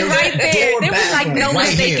literally right there. There was like no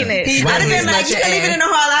mistaking it. I'd have been like, "You can leave it in the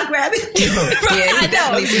hall, I'll grab it." I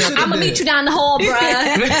know. I'm gonna meet you down the hall, bruh.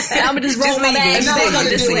 I'm gonna just roll my bag. So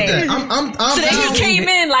then he came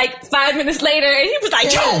in like 5 minutes later, and he was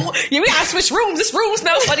like, "Yo, we gotta switch rooms. This room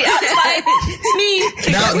smells funny." I was like, "It's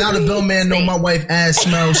me." Now the bellman know my wife ass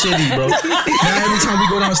smells shitty, bro. Now every time we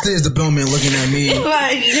go downstairs, the bellman looking at me.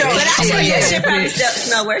 Like, yo, but actually, your shit probably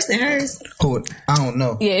smell worse than hers. Oh, I don't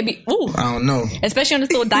know. Yeah, it be. Ooh. I don't know. Especially on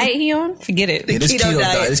this little diet he on. Forget it. Yeah, this keto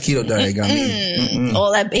diet. This keto diet got me.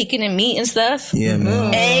 All that bacon and meat and stuff. Yeah,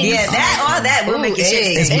 man. Eggs. Yeah, all that will make your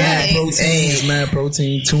shit It's stink. mad protein. It's mad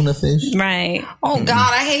protein. Tuna fish. Right. Oh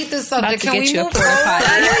God, I hate this subject. Can About to we get you a move porta on?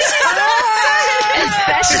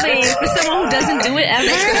 Especially for someone who doesn't do it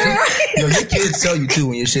ever. Yo, your kids tell you too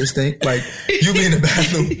when your shit stink. Like you be in the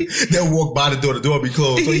bathroom, they'll walk by the door be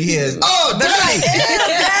closed. So you hear, "Oh, Daddy,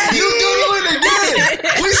 you doing it again?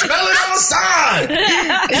 We smell it outside."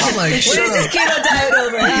 I'm like, What is this keto diet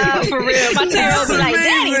over? For real. My 2-year-old be like,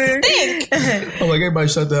 Daddy, stink. I'm like, everybody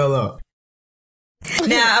shut the hell up.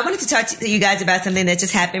 Now, I wanted to talk to you guys about something that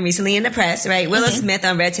just happened recently in the press, right? Willow Smith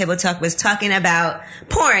on Red Table Talk was talking about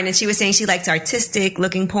porn, and she was saying she likes artistic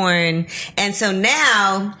looking porn. And so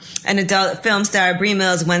now an adult film star, Brie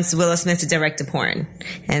Mills, wants Willow Smith to direct a porn.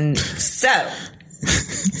 And so,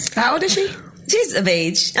 How old is she? she's of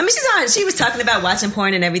age. I mean, she was talking about watching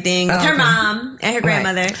porn and everything with her mom and her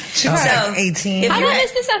grandmother. She was like 18. How did I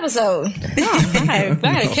miss this episode? I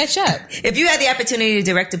gotta catch up. If you had the opportunity to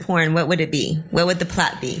direct a porn, what would it be? What would the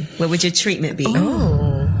plot be? What would your treatment be? I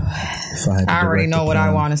already know what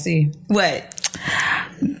I want to see. What?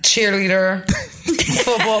 Cheerleader,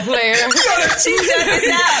 football player. She dug this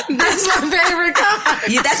out. That's my favorite kind.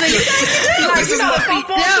 Yeah, that's what you guys do. Like, you know,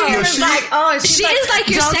 football player is like, oh, She is like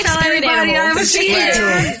your don't sex tell spirit anybody animal. I'm She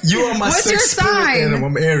is. You are my What's sex your spirit sign? animal.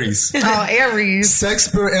 I'm Aries. Oh, Aries. Sex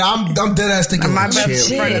spirit, and I'm dead ass thinking My like best friend is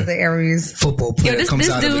cheerleader. the Aries. Football player Yo, comes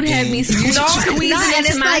this out of dude the had game. me squeezing and into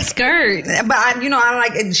it's my like- skirt. But I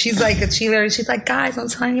like, and she's like a cheerleader. She's like, guys, don't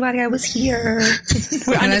tell anybody I was here.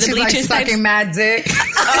 We're And under then the she's like bleachers. sucking mad dick.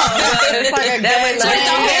 It's like a That good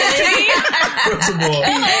First of all,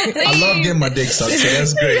 I love getting my dick sucked, so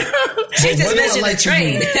that's great. But just what do I mentioned like the for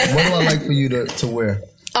you? train. What do I like for you to wear?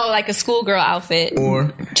 Oh, like a schoolgirl outfit. Or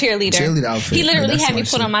cheerleader outfit. He literally Yeah, had me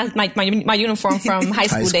that's put on my uniform from high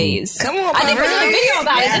school days. Come on, I think we did a video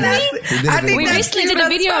about it, didn't we? I think We that's recently cute did a as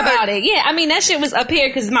video fuck. about it. Yeah, I mean that shit was up here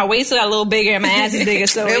because my waist got a little bigger and my ass is bigger,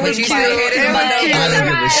 so It was was cute. fine. It was But cute. it was I didn't give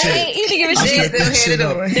a alright. shit. You didn't give a I shit. cut that shit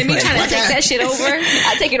up. Then me trying to take Like that shit over,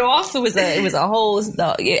 I take it off. It was a whole.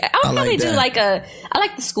 Yeah, I'll probably do that. I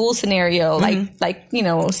like the school scenario, like you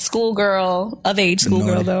know, schoolgirl of age,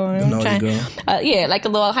 schoolgirl though. the naughty girl. Yeah, like a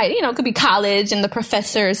little height. You know, it could be college and the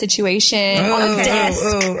professor situation on a desk.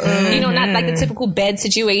 You know, not like the typical bed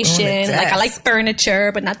situation. Like I like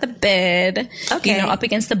furniture, but not the bed. Okay. You know, up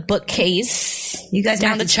against the bookcase. You guys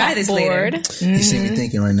down have the to try this later. chalkboard. You see me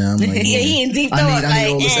thinking right now. I'm like, Yeah, he in deep thought. I need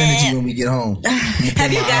all like, this energy when we get home.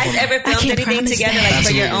 Have you guys ever filmed can't anything promise together, that. like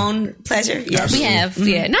for your Absolutely. own pleasure? Yes. We have,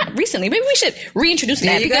 yeah, not recently. Maybe we should reintroduce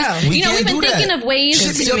that you because go. you know we've been thinking of ways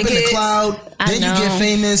Shit to be up in the kids. cloud. I Then you know. get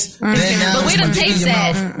famous. Then now But where it's them gonna be in tapes your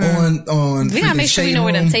at? mouth on we gotta make sure we know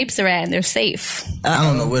where them tapes. tapes are at and they're safe. I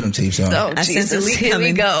don't know where them tapes are. Oh, I sense a Jesus, leak here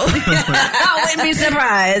we coming. go. I wouldn't be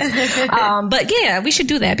surprised. But yeah, we should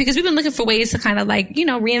do that because we've been looking for ways to kind of like, you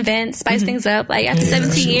know, reinvent, spice things up. Like after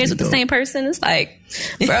 17 years with the same person, it's like,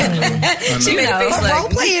 bro. She made a face like, Role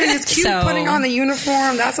playing is cute. So- Putting on the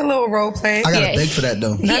uniform, that's a little role play. I gotta Yeah. beg for that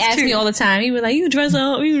though. He asked me all the time. He was like, "You dress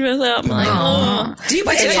up, you dress up." I'm like, "Oh." do you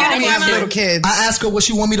put But your you uniform have little on? kids. I ask her what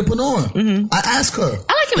she want me to put on. I ask her.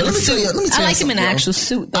 I like him in a suit. I like him in an actual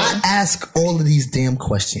suit, though. I ask all of these damn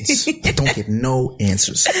questions. I don't get no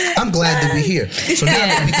answers. I'm glad that we're here. So now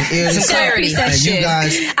that we can air this out, Therapy and session. you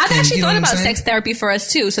guys I've can, actually you know thought what I'm about saying? sex therapy for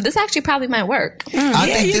us too, so this actually probably might work. I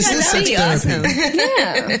think you this guys is are sex really therapy. awesome.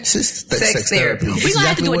 Yeah. It's just sex therapy. We're gonna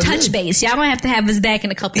have to do a touch base. Y'all gonna have to have us back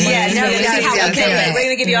in a couple months. Yeah, no, We'll see how we okay. do it. We're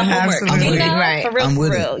gonna give you a homework. I'm You with know, it. Right. for real, I'm with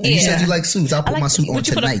for it. real. And you said you like suits. I'll put my suit on Would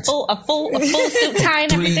you put tonight. a full suit tie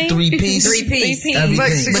and everything? Three piece. Everything. But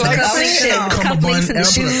she With likes the it. cummerbund. Cufflinks and the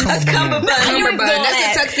shoes. Cummerbund. How you Cummerbund. doing That's a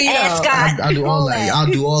that? tuxedo. Scott. I'll do all that. I'll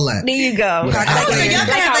do all that. There you go. With an Oh, so outfit. y'all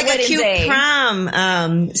could have our like a wedding cute day.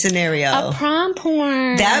 prom scenario. A prom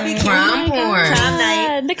porn. That would be cute. Prom porn. Prom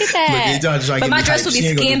night. Look at that. Look, y'all trying to But get my me dress hyped. would She be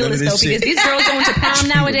ain't gonna do none scandalous of though this because shit. these girls going to prom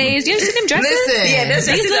nowadays. You ever see them dresses? Listen. Yeah, those These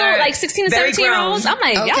dresses little are like 16 and very 17 year olds. I'm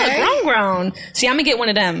like, y'all Okay. are grown. See, I'm gonna get one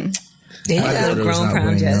of them. My daughter is grown not prom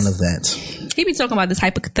wearing dress. none of that. He be talking about this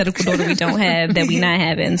hypothetical daughter we don't have that we not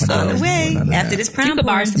having. So on the way None of after that. this prom you could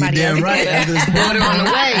borrow porn. somebody Damn else. right. After this Daughter on the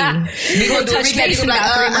way. We gonna do a touch recap. base You in like,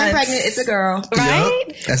 about 3 I'm months. pregnant. It's a girl. Right?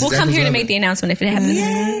 That's We'll come exactly here to what make the announcement if it happens.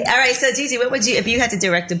 Yay. All right, so Gigi, what would you, if you had to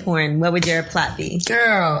direct a porn, what would your plot be?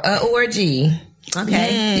 Girl, orgy.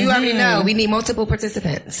 Okay. You already know. We need multiple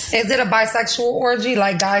participants. Is it a bisexual orgy,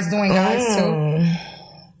 like guys doing guys too?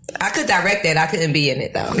 I could direct that. I couldn't be in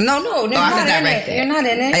it though. No, you're I not could in direct it. it. You're not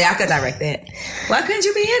in it. Yeah, I could direct that. Why couldn't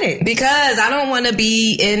you be in it? Because I don't want to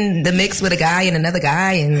be in the mix with a guy and another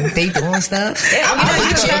guy and they doing stuff.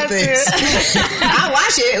 I watch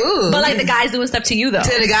shit. Ooh. But like the guys doing stuff to you though.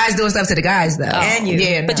 To the guys doing stuff to the guys though. And you.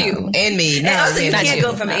 Yeah, But you. And me. No, And also, you not can't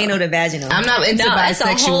go from anal to vaginal. I'm not into No, it's a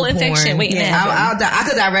bisexual whole porn. infection waiting to happen. I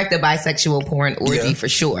could direct a bisexual porn orgy for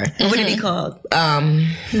sure. What would it be called?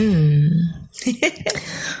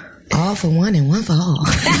 All for one and one for all.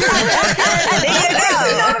 That's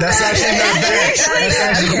actually not bad. That's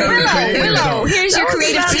actually very creative. Willow, here's your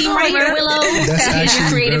creative team right here, Willow. That's Here's your actually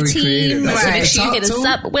creative very team. creative. That's So a make sure you top hit us two.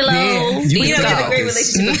 up, Willow. Yeah, You know, we have a got great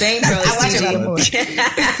this. relationship with Bang Bros. I watch it Gigi. more.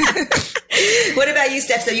 What about you,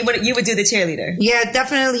 Steph? So you would do the cheerleader? Yeah,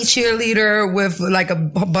 definitely cheerleader with like a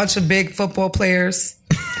bunch of big football players.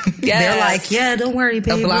 They're like, yeah, don't worry,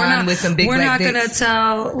 babe. blonde with some big we're black not gonna dicks.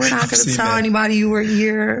 tell. We're not gonna seen tell that. anybody you were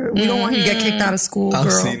here. We don't want you to get kicked out of school, I've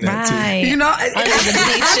girl. seen that too. Right. You know, Under the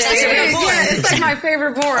bleachers. it's like my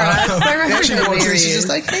favorite porn. She's just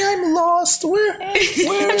like, hey, I'm lost. Where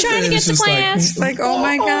I'm trying to get to class. Like, oh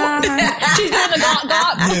my god. She's doing the gawk.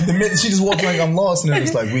 Yeah, the minute she just walked like I'm lost, and then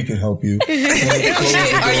it's like we can help you. Are you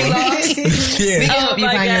lost? Yeah, Help you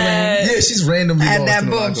find your way. yeah, she's randomly And lost. that in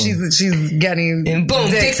the boom, locker room. she's getting And boom,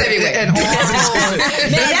 dicks everywhere. and all.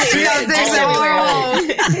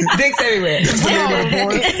 Dicks everywhere.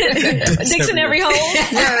 Dicks in every hole.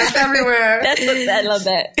 Yeah, it's everywhere. I love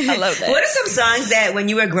that. I love that. What are some songs that when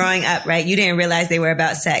you were growing up, right, you didn't realize they were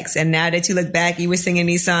about sex, and now that you look back, you were singing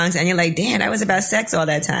these songs, and you're like, damn, that was about sex all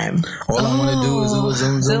that time. All I want to do is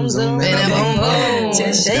zoom, zoom, zoom, And and boom, boom.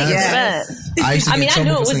 Just shake Yes. it. I used to I mean, get I in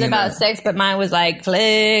knew trouble it for was singing about that. sex, but mine was like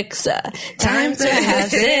flicks. Time to have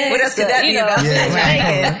sex. What else could that be about?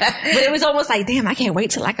 But it was almost like, damn, I can't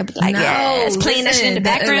wait till I could be like, yes, playing that shit in the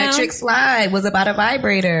background. The electric slide was about a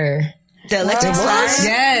vibrator. The electric slide?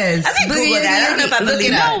 Yes. I mean, Google that. I don't know if I Look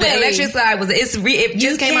believe it that. up. The electric slide was it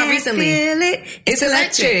just came out recently. It's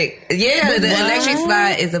electric. Yeah, the electric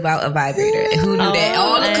slide is about a vibrator. Who knew that?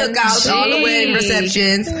 All the cookouts, all the wedding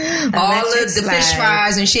receptions, all of the fish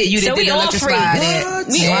fries and shit. You did So the we all electric free. slide. What?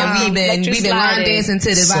 And we've been line dancing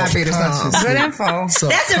to the vibrator songs. Good info.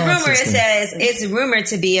 That's a rumor. It says it's rumored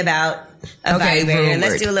to be about a vibrator. rumored.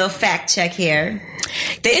 Let's do a little fact check here.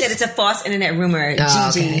 They said it's a false internet rumor. Gigi.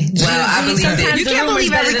 Well, I believe it. You can't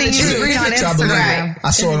believe everything you read on I believe Instagram. it.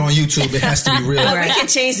 I saw it on YouTube. It has to be real. But we can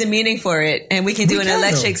change the meaning for it, and we can do an can,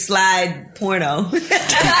 electric though. slide porno.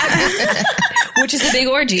 Which is a big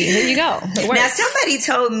orgy. There you go. It works. Now, somebody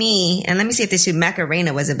told me, and let me see if this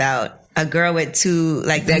Macarena was about a girl with two,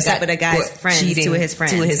 like, That who's up got with a guy's what, friends, cheating two of his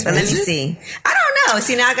friends. to his But let me friends? see. I don't know.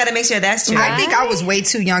 See, now I got to make sure that's true. I think I was way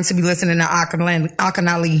too young to be listening to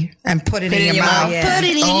Akanali and put it in your mouth. Yeah. Put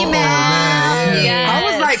it in your mouth. man, yeah. I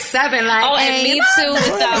was like 7, like, Oh, and me too with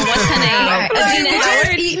what's her name? Adina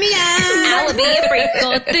Howard. eat me out. I will be a freak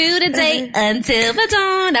all through the day until the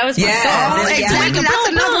dawn. That was my Yes. song. Oh, exactly. That's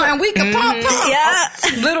another one. We can pump. Yeah.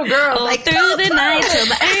 Little girl. All Like, through the night till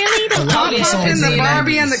the early dawn. lot of Yeah. songs in the in the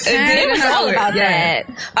Barbie and the 90s. Ken. It was all about that.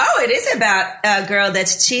 Oh, it is about a girl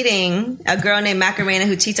that's cheating, a girl named Macarena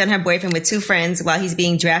who cheats on her boyfriend with two friends while he's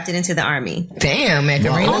being drafted into the army. Damn,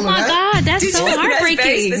 Macarena. Oh my God, that's so That's very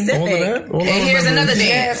heartbreaking. specific. All of that? All And of here's that another memories.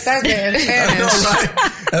 dance. That's good. That's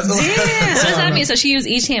all. So what does that mean? So she used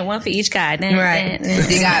each hand, one for each guy. Then, Right. then-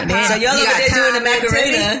 You got So y'all over there doing the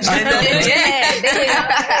Macarena.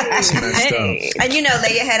 It's messed up. And you know,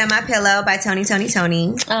 Lay Your Head on My Pillow by Tony.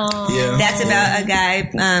 Oh. Yeah. That's about a guy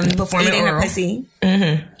Performing eating her oral. pussy.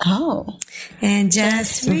 Oh. And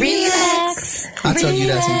just relax. I tell you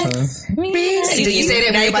that sometimes. Do you say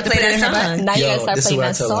that when you're about to play that song? Now you gotta start this is playing what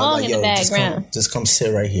I that tell them. I'm song like, in the background. Just come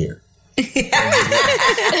sit right here. Just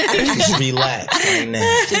relax right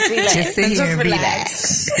now. Just sit here and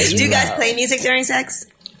relax. Do you guys play music during sex?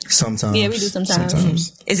 Sometimes. Yeah, we do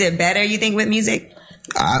sometimes. Is it better, you think, with music?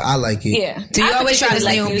 I like it. Yeah. Do you always try to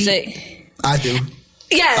stay like on music? I do.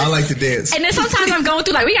 Yes. I like to dance. And then sometimes I'm going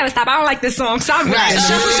through like, we gotta stop. I don't like this song. So I'm Right. like,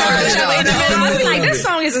 shuffle. Definitely. I'm like, this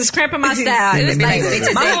song is just cramping my style. It's like,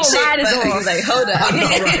 my whole ride is off. Like, hold up.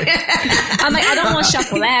 I'm like, I don't want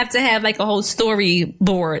shuffle. I have to have like a whole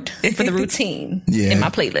storyboard for the routine Yeah. in my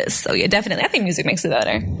playlist. So yeah, definitely. I think music makes it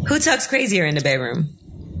better. Who talks crazier in the bedroom?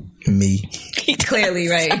 Me. Clearly,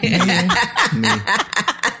 right?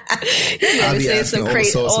 I'll be asking all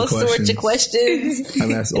sorts of questions.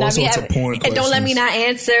 I'm asking all sorts of porn questions. And don't let me not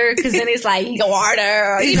answer because then it's like, you go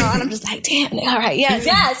harder, you know, and I'm just like, damn, all right, yes.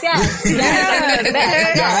 Yeah, I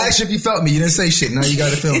asked you if you felt me. You didn't say shit. Now you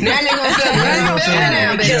got to film me. Now you're gonna feel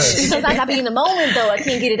it. Yes. Sometimes I be in the moment though, I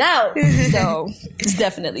can't get it out. So it's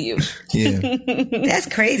definitely you. Yeah. That's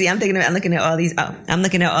crazy. I'm looking at all these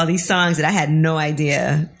songs that I had no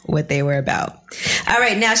idea what they were about. All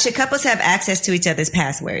right, now should couples have access to each other's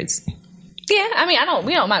passwords? Yeah, I mean,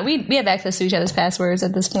 we don't mind. We have access to each other's passwords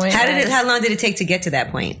at this point. How long did it take to get to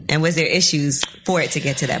that point? And was there issues for it to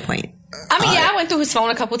get to that point? I mean, I went through his phone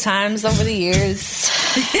a couple times over the years.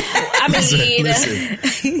 I mean,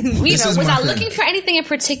 was I looking for anything in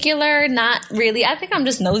particular? Not really. I think I'm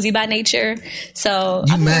just nosy by nature. So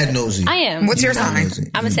you mad nosy. I am. What's your sign?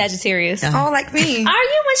 I'm a Sagittarius. Oh, like me. Are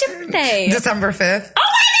you? What's your birthday? December 5th. Oh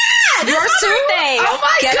my God! Yours too? Birthday. Oh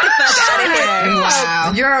my God! Get the fuck out of here!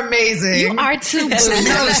 Wow, you're amazing. You are too. So you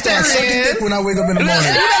gotta start sucking dick when I wake up in the morning.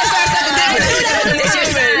 You gotta start sucking dick.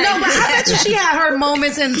 No, but I bet you she had her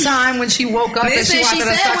moments in time when she woke up and she wanted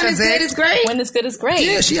to suck a dick. When it's good is great.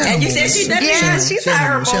 Yeah, she had And you moments. said she never. Yeah, she's had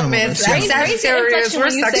her moments. Sagittarius, we're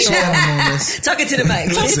sucking. Talking to the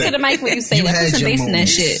mic. Talk to the mic when you say that. Put some bass in that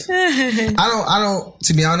shit. I don't.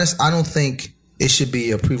 To be honest, I don't think it should be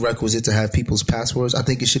a prerequisite to have people's passwords. I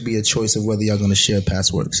think it should be a choice of whether y'all going to share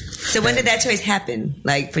passwords. So when did that choice happen?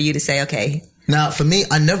 Like for you to say, okay. Now, for me,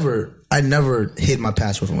 I never hid my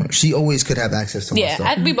password from her. She always could have access to my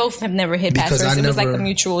stuff. Yeah, we both have never hid passwords. It was like a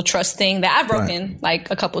mutual trust thing that I've broken like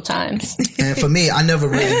a couple times. And for me, I never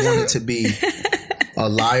really wanted to be a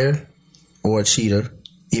liar or a cheater,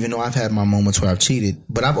 even though I've had my moments where I've cheated.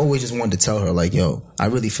 But I've always just wanted to tell her, like, yo, I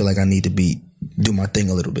really feel like I need to do my thing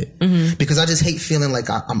a little bit. Mm-hmm. Because I just hate feeling like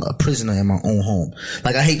I'm a prisoner in my own home.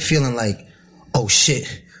 Like, I hate feeling like, oh shit,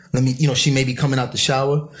 she may be coming out the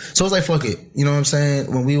shower. So I was like, fuck it. You know what I'm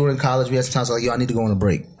saying? When we were in college, we had some times like, yo, I need to go on a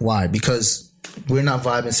break. Why? Because we're not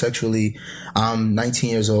vibing sexually. I'm 19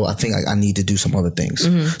 years old. I think I need to do some other things.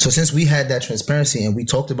 Mm-hmm. So since we had that transparency and we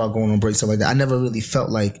talked about going on breaks, stuff like that, I never really felt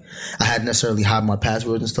like I had necessarily hide my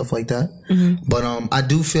passwords and stuff like that. Mm-hmm. But I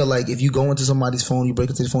do feel like if you go into somebody's phone, you break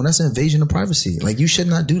into their phone, that's an invasion of privacy. Like, you should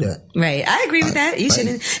not do that. Right. I agree with that. You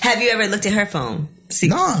shouldn't. Have you ever looked at her phone? See,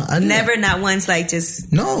 no, I didn't. Never, not once, like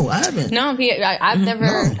just... No, I haven't. No, I've never...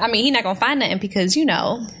 No. I mean, he's not going to find nothing because, I'm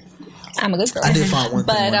a good girl. I did find one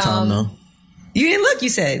thing one time, though. You didn't look, you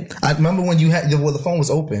said. I remember when the phone was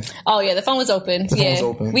open. Oh, yeah, the phone was open. The phone was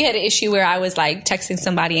open. We had an issue where I was, like, texting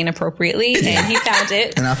somebody inappropriately, and he found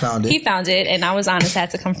it. And I found it. He found it, and I was honest,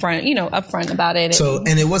 had to confront, upfront about it. So,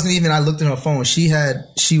 and it wasn't even, I looked at her phone.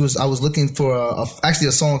 I was looking for actually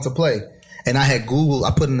a song to play. And I had Googled, I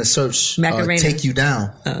put in the search, Take You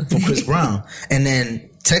Down from Chris Brown. And then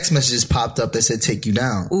text messages popped up that said Take You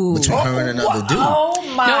Down between her and another dude. Oh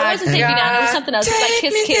my God. No, it wasn't Take You Down. It was something else. It was like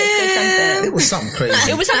Kiss Kiss or something. It was something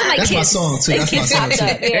crazy. It was something like That's Kiss. My song too. That's my song too.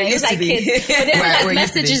 Yeah, it was like Kiss. But there were like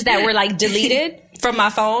messages that were like deleted from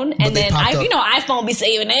my phone, and then iPhone be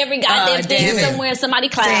saving every goddamn thing somewhere in somebody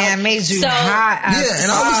cloud. Damn, made you hot. Yeah,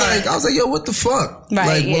 and I was like, yo, what the fuck?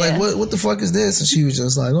 Right, like what the fuck is this? And she was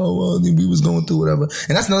just like, oh well, we was going through whatever.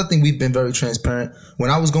 And that's another thing, we've been very transparent.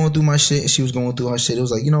 When I was going through my shit and she was going through her shit, it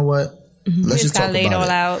was like, you know what? Let's just talk about it.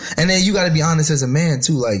 Out. And then you got to be honest as a man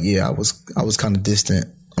too. Like, yeah, I was kind of distant.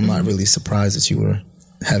 I'm not really surprised that you were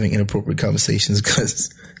having inappropriate conversations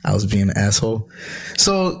because I was being an asshole.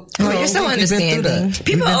 So, you're so understanding.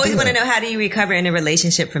 People always want to know, how do you recover in a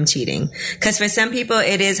relationship from cheating? Because for some people,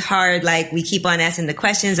 it is hard. Like, we keep on asking the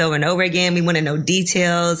questions over and over again. We want to know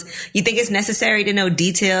details. You think it's necessary to know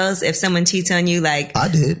details if someone cheats on you? Like, I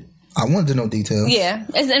did. I wanted to know details. Yeah,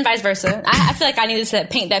 and vice versa. I feel like I needed to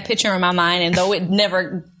paint that picture in my mind, and though it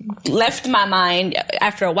never left my mind,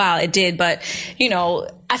 after a while it did. But,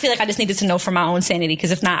 I feel like I just needed to know for my own sanity,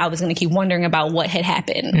 because if not, I was going to keep wondering about what had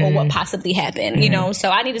happened or what possibly happened, So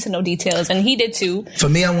I needed to know details, and he did too. For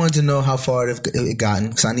me, I wanted to know how far it gotten,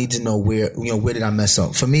 because I need to know where did I mess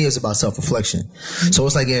up. For me, it's about self-reflection. So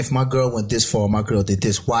it's like, if my girl went this far, my girl did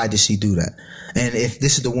this, why did she do that? And if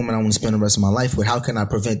this is the woman I want to spend the rest of my life with, how can I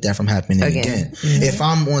prevent that from happening again? If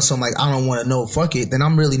I'm on some like, I don't want to know, fuck it, then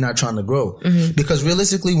I'm really not trying to grow. Because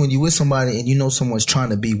realistically, when you're with somebody and someone's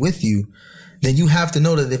trying to be with you, then you have to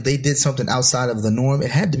know that if they did something outside of the norm,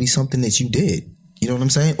 it had to be something that you did. You know what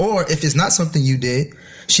I'm saying? Or if it's not something you did,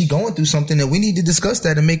 she going through something, that we need to discuss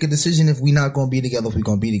that and make a decision if we not going to be together, if we're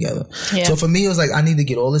going to be together. Yeah. So for me, it was like, I need to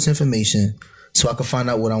get all this information so I can find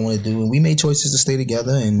out what I want to do. And we made choices to stay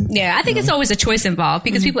together. And yeah, I think it's always a choice involved,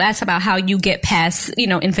 because people ask about how you get past,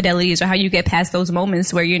 infidelities, or how you get past those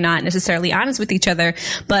moments where you're not necessarily honest with each other.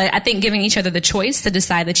 But I think giving each other the choice to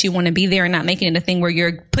decide that you want to be there and not making it a thing where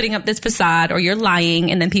you're putting up this facade or you're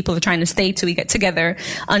lying, and then people are trying to stay till we get together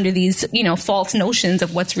under these, false notions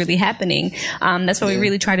of what's really happening. That's why we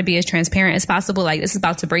really try to be as transparent as possible. Like, this is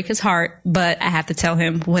about to break his heart, but I have to tell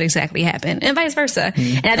him what exactly happened, and vice versa.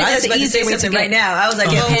 And I think that's the easier way to get. Right now, I was like,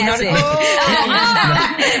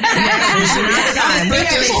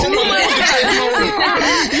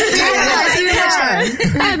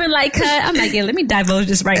 I've been like, cut. I'm like, yeah, let me divulge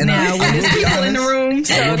this right now when there's people in the room.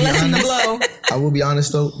 So lessen the blow. I will be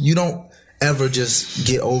honest though, you don't ever just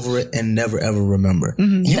get over it and never ever remember.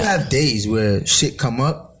 You have days where shit come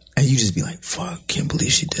up and you just be like, fuck, can't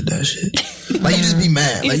believe she did that shit. Like you just be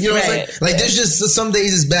mad. Like, you know what I'm saying? Like there's just some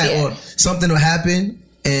days it's bad or something will happen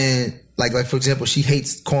and like for example, she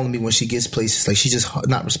hates calling me when she gets places. Like she's just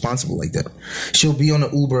not responsible like that. She'll be on an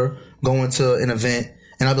Uber going to an event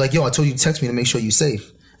and I'll be like, yo, I told you to text me to make sure you're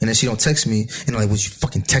safe. And then she don't text me, and I'm like, was you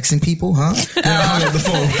fucking texting people, huh? And I hung up the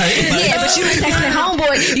phone, right? Like, yeah, but you was texting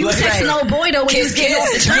homeboy. You was texting old boy though when you was getting off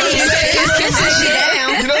the train.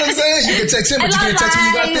 You know what I'm saying? You can text him, but you can't text when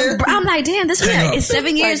you got there. I'm like, damn, this is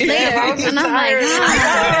 7 years later, and I'm like,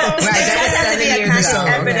 that has to be a conscious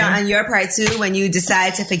effort on your part too when you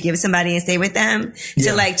decide to forgive somebody and stay with them.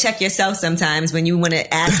 To like check yourself sometimes when you want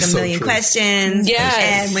to ask a million questions.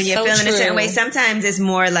 And when you're feeling a certain way, sometimes it's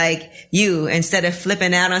more like you instead of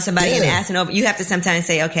flipping out on somebody and asking over. You have to sometimes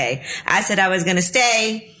say, okay, I said I was going to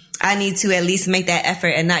stay. I need to at least make that effort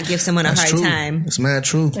and not give someone a hard time. It's mad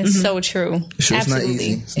true. It's so true. Sure, absolutely.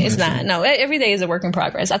 It's not easy. It's not. No, every day is a work in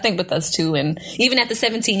progress. I think with us too. And even after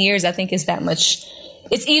 17 years, I think it's that much.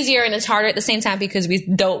 It's easier and it's harder at the same time because we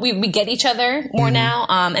get each other more now.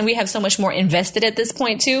 And we have so much more invested at this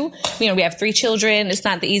point too. You know, we have 3 children. It's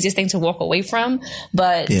not the easiest thing to walk away from,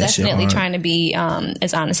 but definitely trying to be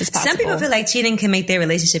as honest as possible. Some people feel like cheating can make their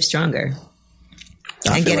relationship stronger.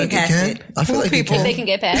 And getting past it. I feel like people they can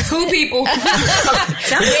get past. Who people? Some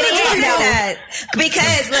people say that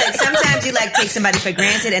because look, sometimes you like take somebody for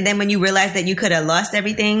granted, and then when you realize that you could have lost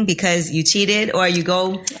everything because you cheated, or you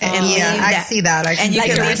go and leave I see that. And you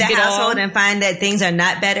can leave the household and find that things are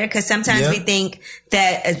not better. Because sometimes we think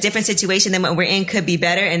that a different situation than what we're in could be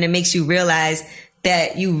better, and it makes you realize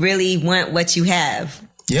that you really want what you have.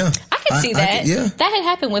 Yeah. I can see that. That had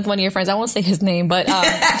happened with one of your friends. I won't say his name, but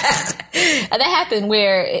that happened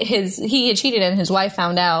where he had cheated and his wife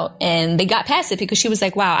found out and they got past it because she was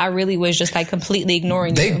like, wow, I really was just like completely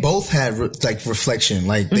ignoring you. They both had like reflection.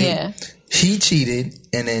 Like he cheated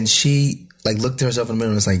and then she like looked at herself in the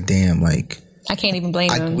mirror and was like, damn, like I can't even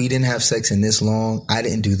blame him. We didn't have sex in this long. I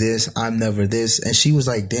didn't do this. I'm never this. And she was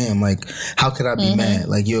like, damn, like how could I be mad?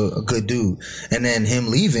 Like you're a good dude. And then him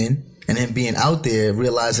leaving and him being out there,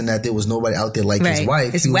 realizing that there was nobody out there like his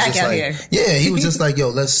wife. It's whack out here. Yeah, he was just like, yo,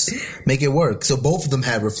 let's make it work. So both of them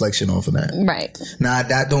had reflection off of that. Right. Now,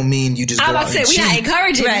 that don't mean you just go out and cheat. We're not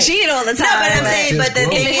encouraging cheating all the time. No, but I'm saying, but the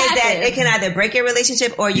thing is that it can either break your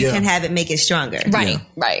relationship or you can have it make it stronger. Right,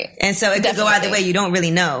 right. And so it could go either way. You don't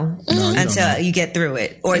really know until you get through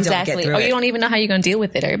it or don't get through it. Or you don't even know how you're going to deal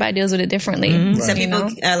with it. Everybody deals with it differently. Right. Some people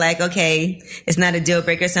are like, okay, it's not a deal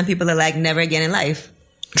breaker. Some people are like, never again in life.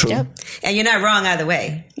 True. Yep. And you're not wrong either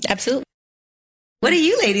way. Absolutely. What do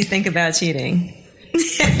you ladies think about cheating? Good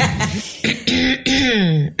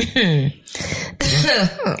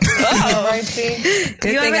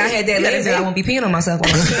thing I had that laser. I won't be peeing on myself.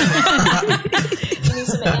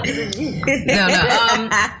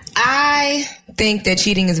 I think that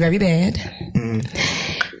cheating is very bad.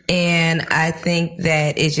 And I think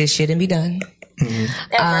that it just shouldn't be done.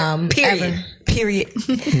 Period.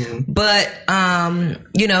 But,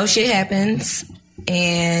 shit happens.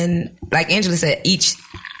 And like Angela said, each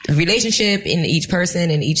relationship in each person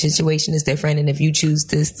and each situation is different. And if you choose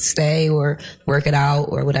to stay or work it out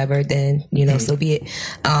or whatever, then, so be it.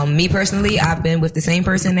 Me personally, I've been with the same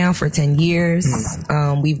person now for 10 years.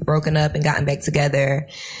 We've broken up and gotten back together.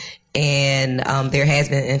 And there has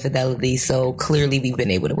been infidelity. So clearly we've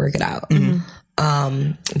been able to work it out.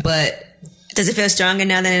 But does it feel stronger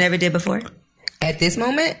now than it ever did before? At this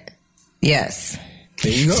moment, yes.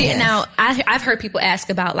 There you go. See, now I've heard people ask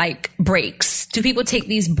about like breaks. Do people take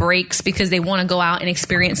these breaks because they want to go out and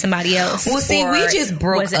experience somebody else? Well, see, we just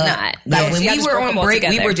broke was it up. Not? Like when we were on break,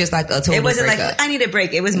 we were just like a total. It wasn't breakup. like I need a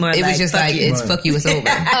break. It was more. It was just like it's fuck you, it's over.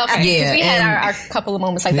 Okay, yeah. We had our couple of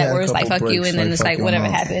moments like that where it's like fuck you, and then it's like whatever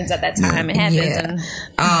happens at that time, it happens.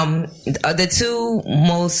 Yeah. The two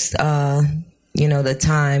most.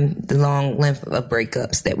 The long length of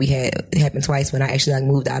breakups that we had, it happened twice when I actually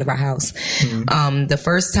moved out of our house. The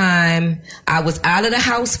first time I was out of the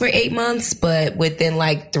house for 8 months, but within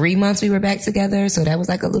 3 months we were back together. So that was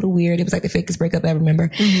a little weird. It was the fakest breakup I ever remember.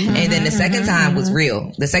 And then the second time was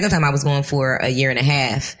real. The second time I was going for a year and a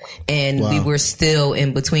half and we were still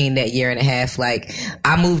in between that year and a half.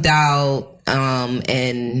 I moved out,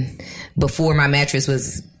 and before my mattress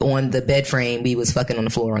was on the bed frame, we was fucking on the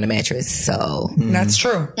floor on the mattress. So that's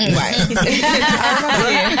true. Right. I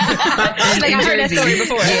heard that story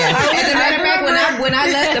before. Yeah. As a matter of fact, when I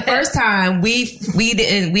left the first time, we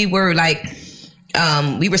were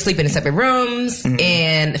we were sleeping in separate rooms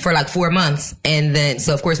and for like 4 months. And then,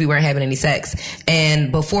 so of course we weren't having any sex.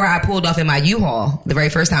 And before I pulled off in my U-Haul, the very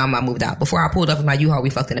first time I moved out, before I pulled off in my U-Haul, we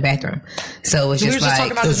fucked in the bathroom. So it was just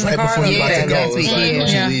like, it was right before you about to go. last week.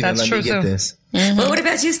 Yeah, that's true too. This. Well, what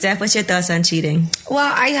about you, Steph? What's your thoughts on cheating?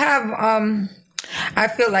 Well, I have, I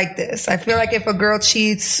feel like this. I feel like if a girl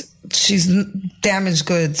cheats, she's damaged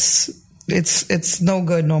goods. It's no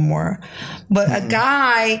good no more. But a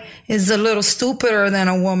guy is a little stupider than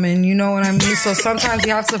a woman. You know what I mean? So sometimes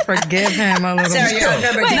you have to forgive him a little. Sorry, you're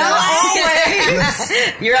outnumbered. Not always.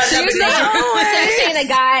 You're outnumbered. So you're saying a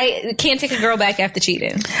guy can't take a girl back after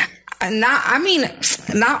cheating? I'm not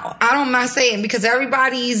saying, because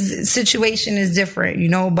everybody's situation is different, you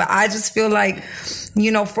know, but I just feel like, you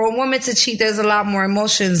know, for a woman to cheat, there's a lot more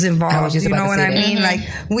emotions involved. You know what I mean? Like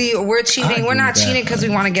we're cheating. We're not cheating because we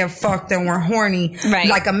want to get fucked and we're horny. Right.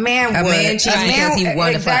 Like a man would. A man cheats because he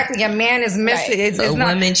wants to fuck. Exactly. A man is missing. Right. It's not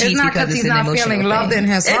woman cheats because he's not feeling loved in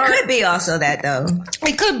his heart. It could be also that though.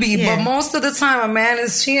 It could be, but most of the time a man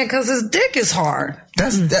is cheating because his dick is hard.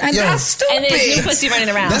 That's stupid. And there's new pussy running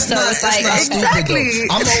around. That's so not, it's that's like, not stupid, exactly.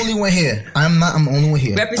 though. I'm the only one here. I'm the only one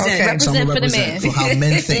here. Represent So I'm gonna for the man. represent for how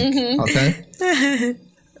men think. Okay.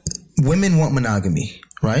 Women want monogamy,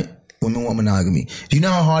 right? Women want monogamy. Do you know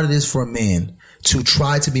how hard it is for a man to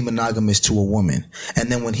try to be monogamous to a woman,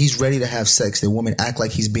 and then when he's ready to have sex, the woman act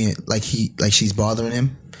like he's being like she's bothering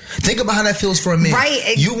him? Think about how that feels for a man.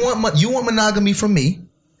 Right. You want monogamy from me.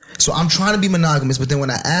 So I'm trying to be monogamous, but then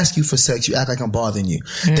when I ask you for sex, you act like I'm bothering you.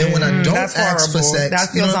 Then when I don't ask for sex, that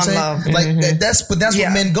feels you know what I'm unloved. saying? Like that's what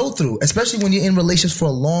men go through, especially when you're in relations for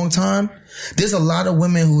a long time. There's a lot of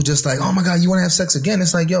women who just like, oh my God, you want to have sex again?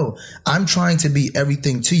 It's like, yo, I'm trying to be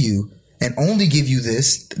everything to you and only give you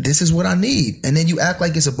this. This is what I need. And then you act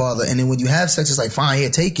like it's a bother. And then when you have sex, it's like, fine, here,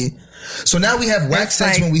 take it. So now we have whack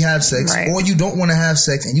sex when we have sex, or you don't want to have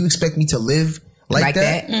sex and you expect me to live like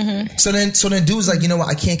that. Mm-hmm. So then dude's like, you know what?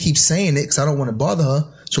 I can't keep saying it because I don't want to bother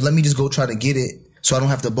her. So let me just go try to get it so I don't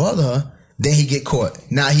have to bother her. Then he get caught.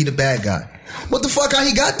 Now he the bad guy. What the fuck? How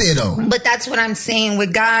he got there though? But that's what I'm saying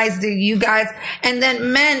with guys. You guys, and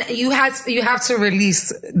then men, you have to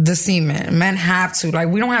release the semen. Men have to. Like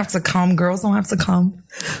we don't have to come. Girls don't have to come.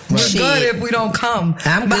 We're good if we don't come.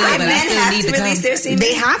 I'm good, but men I still have need to to come. release their semen.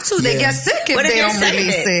 They have to. They get sick if they don't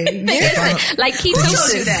release it. Listen, like Who told you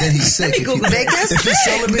ketosis. that? Then he's sick. Let me Google They that. get If he's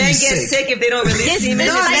sick. celibate, Men he's get sick if they don't release semen.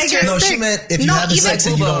 No, they get No, sick. she meant if you No, have even sex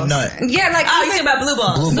and you don't nut. Yeah, like Oh, you talking about blue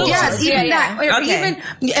balls? Blue balls. Yes, even that. Or Okay. even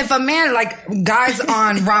if a man, like guys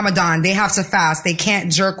on Ramadan, they have to fast. They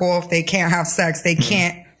can't jerk off. They can't have sex. They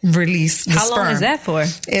can't release the How sperm. long is that for?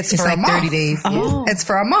 It's for like a month. 30 days. Oh. It's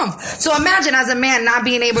for a month. So imagine as a man not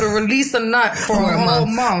being able to release a nut for a whole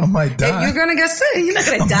month. I might die. You're gonna get sick. You're not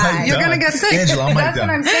gonna die. You're gonna get sick. Angela, I might That's die. what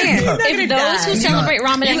I'm saying. If those who celebrate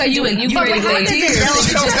Ramadan can do it, you But can what do it. happens is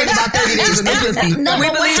No,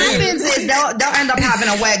 but what happens is they'll end up having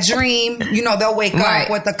a wet dream. You know, they'll wake up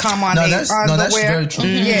with the cum on their underwear. that's very true.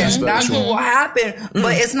 Yes, That's that's very what will happen.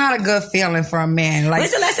 But it's not a good feeling for a man. Like,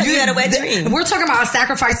 When's the last time you had a wet dream? We're talking about a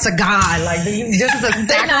sacrifice to God. Like, this is a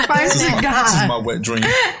sacrifice to This is God. my wet dream.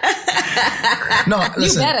 No,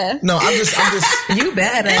 listen. better. No, I'm just You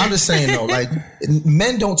better. I'm just saying though, like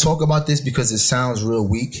men don't talk about this because it sounds real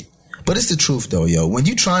weak. But it's the truth though, yo. When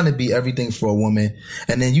you trying to be everything for a woman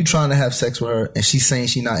and then you trying to have sex with her and she's saying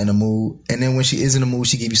she not in the mood, and then when she is in the mood,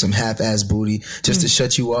 she give you some half-ass booty just to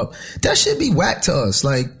shut you up. That should be whack to us.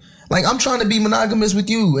 Like I'm trying to be monogamous with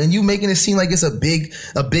you and you making it seem like it's a big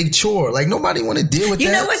chore. Like nobody want to deal with that.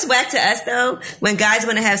 You know what's whack to us though? When guys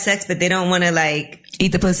want to have sex but they don't want to like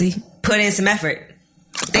Eat the pussy. put in some effort.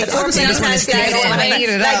 They can see that. sometimes They guys just wanna want eat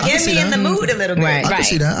to it like up. I can get see me in that. the mood a little bit. Right. I can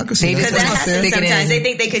see that. I can see Because that. that That's not fair. happens sometimes. They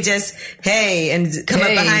think they could just, hey, and come up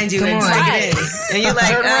Hey, behind you come and on. stick it in. And you're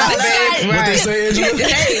like, babe. What they say, Angela?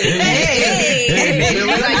 Hey.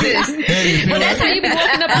 Like this. Well, that's how you be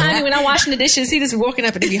walking up behind me when I'm washing the dishes. He just walking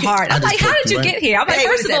up and it be hard. I'm I like, just how put did you you get here? I'm like, Hey,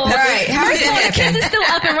 first of what all, is that? How first did of all, that the kids happen? are still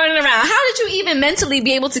up and running around. How did you even mentally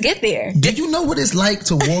be able to get there? Do you know what it's like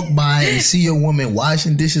to walk by and see a woman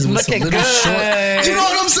washing dishes with some little short? You know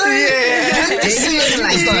what I'm saying? You see it, you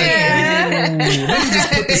just like, ooh, let me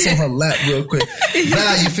just put this on her lap real quick.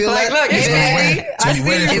 Nah, you feel Like, that? look, It's hey, wet. So you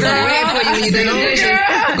wet see for you, that. girl. Waiting for you when you do the dishes.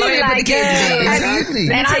 Go ahead and put the kids in bed. Exactly.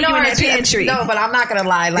 And Take you in that pantry. No, but I'm not gonna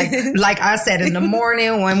lie. Like like I said, in the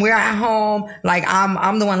morning when we're at home, like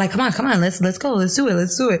I'm the one like, come on, let's go, let's do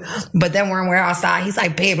it. But then when we're outside, he's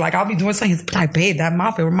like, babe, like I'll be doing something. He's like, babe, that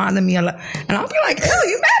mouth, it reminded me a lot. And I'll be like, ew,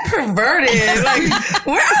 you mad perverted. Like,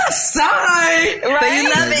 we're outside. Right? But you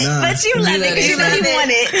love it. Nah. But you love it because you really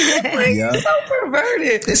want it. Like, so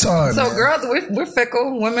perverted. It's hard. So man. girls, we're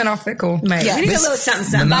fickle. Women are fickle. Right. Yeah. We need a little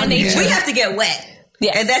something. By nature. We have to get wet.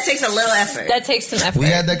 Yes. And that takes a little effort. That takes some effort. We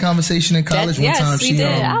had that conversation in college one time. Yes, we did.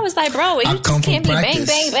 I was like, bro, you just can't be bang,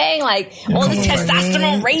 bang, bang. Like, all this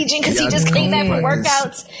testosterone raging because he just came back from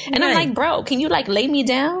workouts. And I'm like, bro, can you like lay me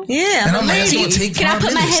down? Yeah. And I'm like, it's gonna take Can I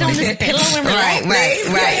put my head on this pillow and relax?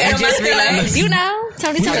 Right. And just relax. You know?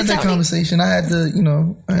 Tell we had that conversation. I had to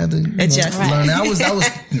adjust. Learn. I was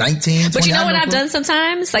 19. But you know what I've done? done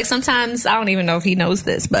sometimes? Like sometimes, I don't even know if he knows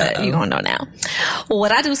this, but you don't know now.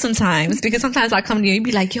 What I do sometimes, because sometimes I come to you and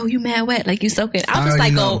be like, yo, you mad wet, like you soaking. I'll just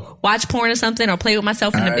like go watch porn or something or play with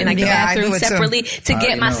myself in the bathroom separately to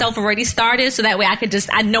get myself already started so that way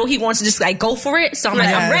I know he wants to just like go for it. So I'm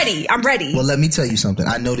like, I'm ready. Well, let me tell you something.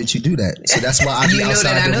 I know that you do that. So that's why I be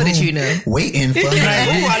outside the room that you know. waiting for him.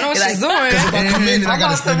 I know what she's doing. Because if I come in and I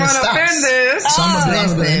gotta spend this stops. So I'm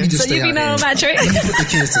gonna let me just stay you be knowing my tricks. Let me put the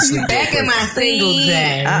kids to sleep. Back in my single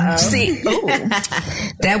days. See,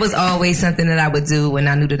 that was always something that I would do when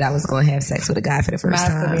I knew that I was going to have sex with a guy for the first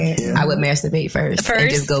time. Yeah. I would masturbate first and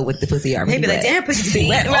just go with the pussy already He'd be like, damn, pussy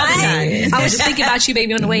wet all the time. I was just thinking about you,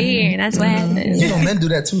 baby, on the way here, and that's what happened. You know, men do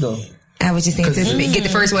that too, though. I was just anticipate get the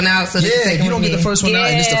first one out. So you don't get the first one out,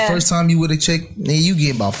 and it's the first time you with a chick. You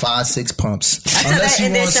get about 5-6 pumps. Unless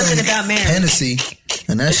you want something about marriage. Hennessy,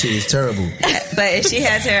 and that shit is terrible. But if she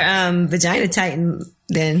has her vagina tightened,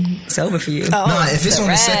 then it's over for you. Nah, if it's on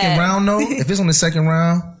the second round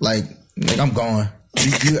though, like I'm going.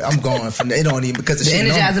 I'm going from it don't even because the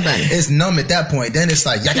Energizer Bunny. It's numb at that point. Then it's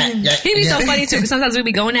like He'd be so funny too because sometimes we'd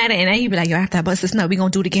be going at it and then he'd be like, yo, after I bust this nut, we gonna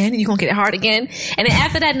do it again and you gonna get it hard again. And then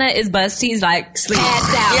after that nut is bust, he's like passed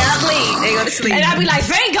out, sleep. They go to sleep. And I'd be like,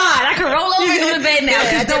 thank God, I can roll over into the bed now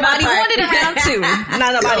because nobody wanted around two.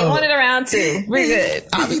 Nobody wanted around two. We're good.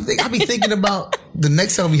 I be thinking about the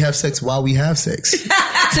next time we have sex while we have sex.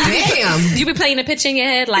 So you be playing a picture in your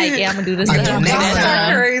head like, yeah, I'm gonna do this. Next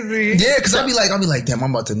time. Crazy. Yeah, because I'll be like, damn,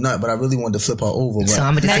 I'm about to nut, but I really wanted to flip her over. But so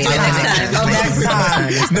I'm gonna say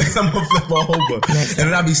that next time I'm gonna flip her over, and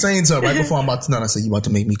then I'll be saying to her right before I'm about to nut, I say, you about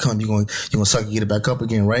to make me come? You gonna suck and get it back up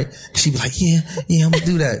again, right? She be like, yeah, I'm gonna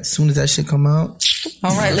do that. As soon as that shit come out,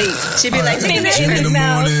 all right, leave. She be like, take in the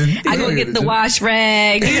morning. I go get the wash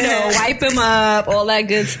rag, wipe him up, all that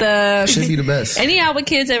good stuff. Should be the best. Any of our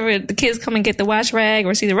kids the kids come and get the wash rag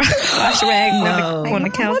or see the wash rag on the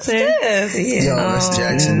counter? What's this? Yo, that's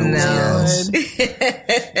Jackson. No.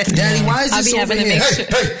 Daddy, why is this over here?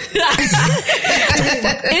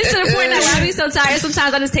 It's to the point that when I be so tired,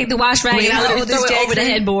 sometimes I just take the wash rag and I throw it over the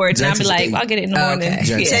headboard, and I'll be like, I'll get it in the morning.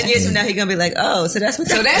 Okay. 10 years from now, he's gonna be like, oh, so that's what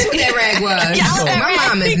that rag was. My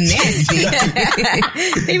mom is nasty.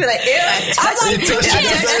 He'd be like, ew, I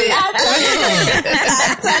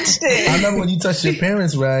touched it. I remember when you touched your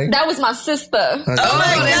parents' rag. That was my sister. Oh my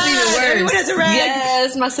God. That's even worse. Everyone has a rag.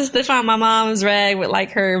 Yes, my sister found my mom's rag with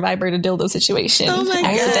like her vibrator dildo situation. Oh my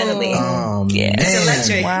accidentally. Oh, yeah, it's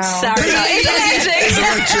electric. Wow. Sorry, it's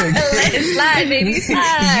electric. Let it slide, baby.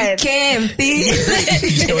 Slide. You can feel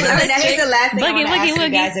it. Now here's the last thing I want to ask you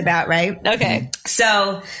guys about, right? Okay.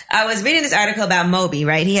 So I was reading this article about Moby,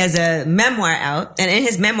 right? He has a memoir out, and in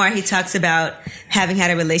his memoir, he talks about having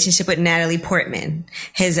had a relationship with Natalie Portman.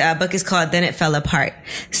 His book is called Then It Fell Apart.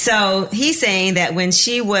 So he's saying that when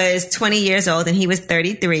she was 20 years old and he was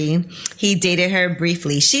 33, he dated her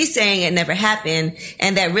briefly. She's saying it never happened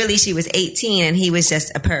and that really she was 18 and he was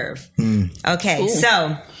just a perv. Okay. Ooh.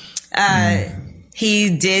 So,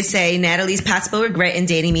 he did say Natalie's possible regret in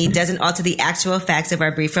dating me doesn't alter the actual facts of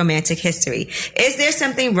our brief romantic history. Is there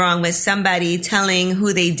something wrong with somebody telling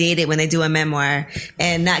who they dated when they do a memoir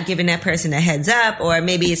and not giving that person a heads up? Or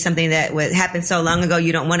maybe it's something that happened so long ago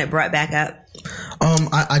you don't want it brought back up?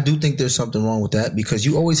 I do think there's something wrong with that because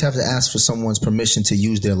you always have to ask for someone's permission to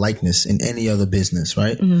use their likeness in any other business,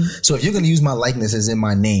 right? Mm-hmm. So if you're going to use my likeness as in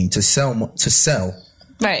my name to sell,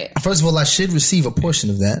 right. First of all, I should receive a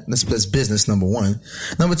portion of that. That's business, number one.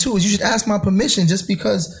 Number two is you should ask my permission just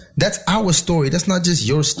because that's our story. That's not just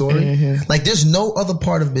your story. Mm-hmm. Like there's no other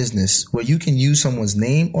part of business where you can use someone's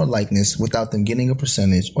name or likeness without them getting a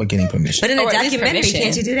percentage or getting permission. But in a documentary,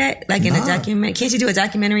 can't you do that? Like in a document, can't you do a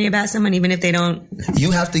documentary about someone even if they don't?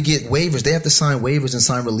 You have to get waivers. They have to sign waivers and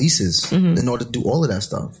sign releases in order to do all of that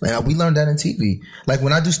stuff. And we learned that in TV. Like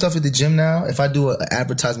when I do stuff at the gym now, if I do an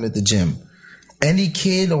advertisement at the gym, any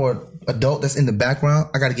kid or adult that's in the background,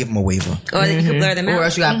 I got to give him a waiver. Or you can blur them out. Or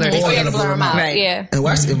else you got to blur them out. Right. Yeah.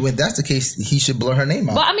 And when that's the case, he should blur her name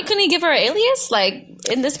out. Well, I mean, couldn't he give her an alias? Like,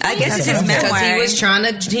 in this I guess it's his memoir. Because he was trying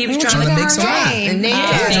to make some name. He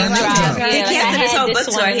canceled his whole book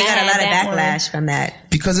tour. He got a lot of backlash from that.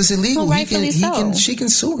 Because it's illegal. Well, She can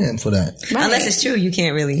sue him for that. Right. Unless it's true, you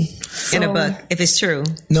can't really in a book. If it's true.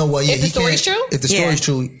 No, well, yeah, if the story's true? If the story's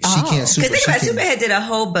true, she can't sue. Because think about it, Superhead did a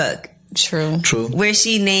whole book. True. Where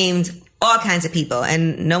she named all kinds of people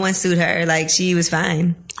and no one sued her. Like, she was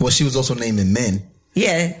fine. Well, she was also naming men.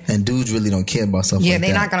 Yeah. And dudes really don't care about stuff like that. Yeah,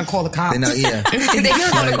 they're not going to call the cops. They're not, They're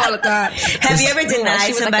not going to call the cops. Have you ever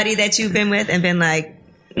denied somebody that you've been with and been like,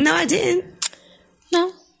 no, I didn't?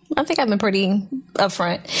 No. I think I've been pretty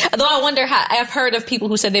upfront. Although I wonder how, I've heard of people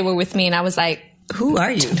who said they were with me and I was like, who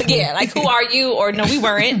are you? Yeah, like, who are you? Or no, we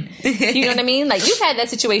weren't. You know what I mean? Like, you've had that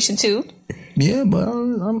situation too. Yeah, but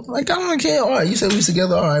I'm like, I don't care. All right, you said we was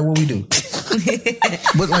together. All right, what we do?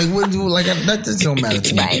 But like, what do like that just don't matter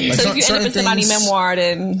to me. Right. Like, so if you end up in somebody's memoir,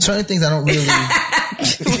 then certain things I don't really.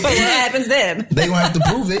 what happens then? They gonna have to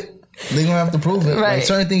prove it. They gonna have to prove it. Right. Like,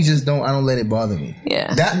 certain things just don't. I don't let it bother me.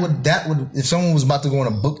 Yeah. That would. If someone was about to go on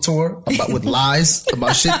a book tour with lies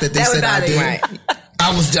about shit that they said I did. Right.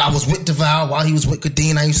 I was with DeVal while he was with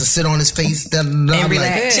Kadeen. I used to sit on his face. She'd be like,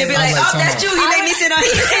 oh, that's true. He made me sit on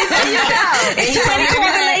his face. And too many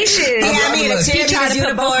correlations. Yeah, I mean, a chair tried to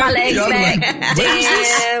put both my legs back.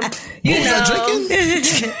 Damn. What was I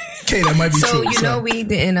drinking? Okay, that might be true. So, you know, we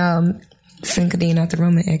didn't send Kadeen out the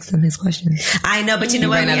room and ask him his questions. I know, but you know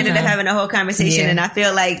what? We ended up having a whole conversation, and I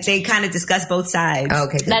feel like they kind of discussed both sides.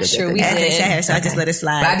 Okay, that's true. We did. So I just let it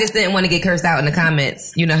slide. But I just didn't want to get cursed out in the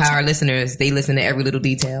comments. You know how our listeners, they listen to every little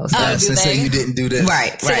detail. So, say you didn't do this.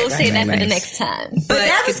 Right. So we'll say that for the next time. But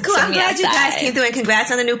that was cool. I'm glad you guys came through, and congrats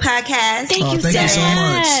on the new podcast. Thank you so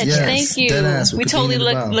much. Yes, thank you. We totally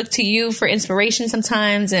look to you for inspiration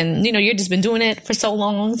sometimes, and you know, you've just been doing it for so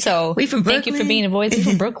long. So we from Brooklyn. Thank you for being a voice. We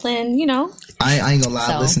from Brooklyn. You know. I ain't gonna lie,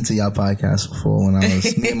 I listened to y'all podcast before when I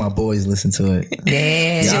was, me and my boys listened to it.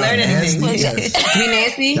 Yeah. Did you learn anything? Yes. We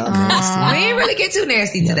nasty? We didn't really get too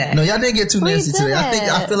nasty today. No, y'all didn't get too nasty today.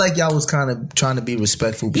 I feel like y'all was kind of trying to be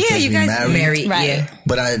respectful because you we guys married. Right. Yeah.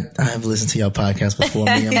 But I have listened to y'all podcast before,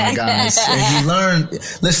 me and my guys. And you learn,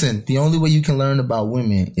 listen, the only way you can learn about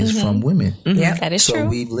women is from women. Yeah, that is true. So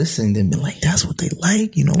we've listened and been like, that's what they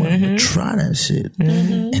like. You know what? I'm gonna try that shit.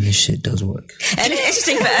 And this shit does work. And it's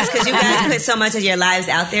interesting for us because you guys put so much of your lives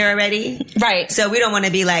out there already. Right. So we don't want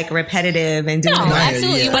to be like repetitive and do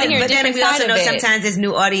absolutely. You want to hear a but then different we also side know of it. sometimes there's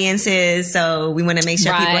new audiences, so we want to make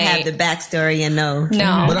sure people have the backstory and know.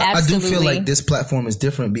 No, but I do feel like this platform is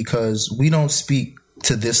different because we don't speak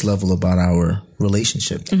to this level about our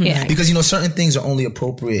relationship. Yeah. Because, you know, certain things are only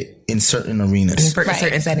appropriate in certain arenas. For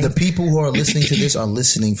certain settings. The people who are listening to this are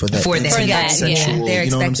listening for that. Sexual, they're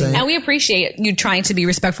you know what I'm saying? And we appreciate you trying to be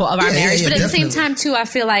respectful of our marriage. But at the same time, too, I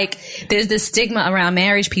feel like there's this stigma around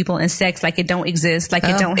marriage people and sex, like it don't exist, like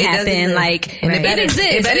it don't happen, like it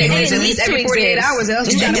exists. It needs to exist. Hours,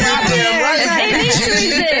 else you gotta it needs to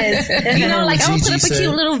exist. You know, like I would put up a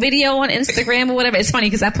cute little video on Instagram or whatever. It's funny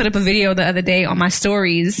because I put up a video the other day on my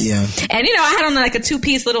stories. Yeah. And you know, I had on like a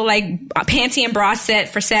 2-piece little like panty and bra set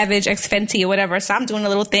for Savage X Fenty or whatever. So I'm doing a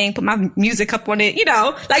little thing, put my music up on it, you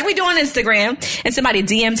know, like we do on Instagram. And somebody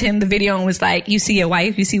DM'd him the video and was like, you see your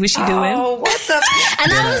wife, you see what she doing? Oh, what the?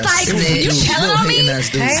 And I was like, you telling on me? And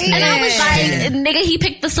I was like, nigga, he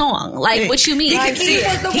picked the song. Like, what you mean? Like, he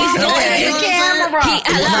was the one with the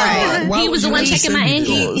camera. He was the one checking my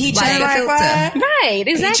angle. He checked the filter. Right,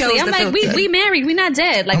 exactly. I'm like, we married, we not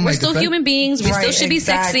dead. Like, we're still human beings. We still should be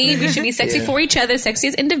sexy. We should be sexy for each other, sexy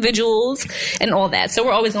as individuals, and all that. So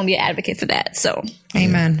we're always going to be an advocate for that. So,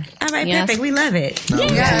 amen. All right, perfect. We love it. No, we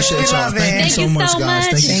appreciate y'all. Thank you so much, guys.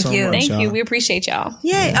 Thank you so much. Thank you. We appreciate y'all.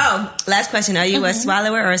 Yay. Oh, last question. Are you a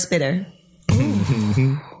swallower or a spitter?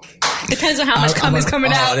 Depends on how much cum is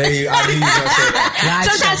coming out. There you, I knew you were gonna say that.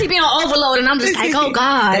 Sometimes he be on overload, and I'm just like, oh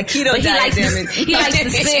God. That keto diet, he likes the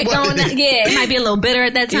spit going. Yeah, it might be a little bitter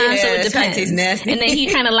at that time, so it depends. Tastes nasty. And then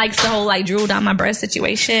he kind of likes the whole like drool down my breast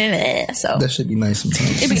situation. So that should be nice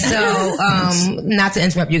sometimes. So, not to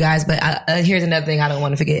interrupt you guys, but here's another thing I don't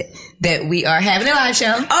want to forget: that we are having a live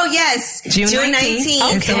show. Oh yes, June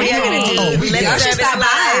 19th. Okay. So we are going to do lip service live.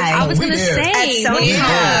 I was going to say, at Sony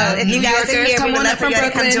Hall. If you guys are here, we would love for you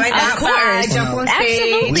to come join us. outside, jump on stage,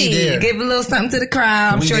 Absolutely. give a little something to the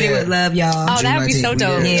crowd. I'm sure they would love y'all. Oh, that would be so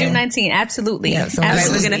dope. Yeah. June 19th, absolutely. Yeah, so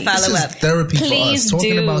absolutely. we're gonna follow This up. is therapy Please for us.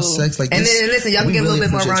 Talking do. about sex like And this. then listen, y'all can we get a little really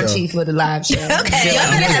bit more appreciate raunchy y'all. for the live show. Okay,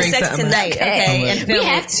 y'all better have sex tonight, okay? And We film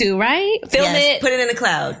have it. to, right? Film Yes, it. put it in the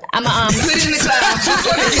cloud. I'm Put it in the cloud.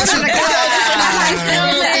 Put it in the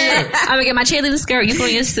cloud. I'm gonna get my cheerleading skirt. You put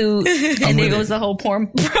on your suit, and there goes the whole porn.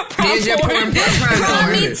 There's your porn.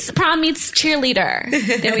 Prom meets cheerleader.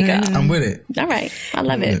 There we go. I'm with it. All right, I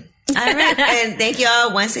love it. All right. And thank you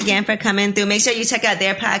all once again for coming through. Make sure you check out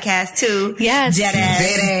their podcast too. Yes.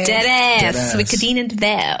 Deadass. Deadass with Kadeen and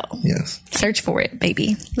DeVale. Yes. Search for it,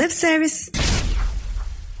 baby. Lip service.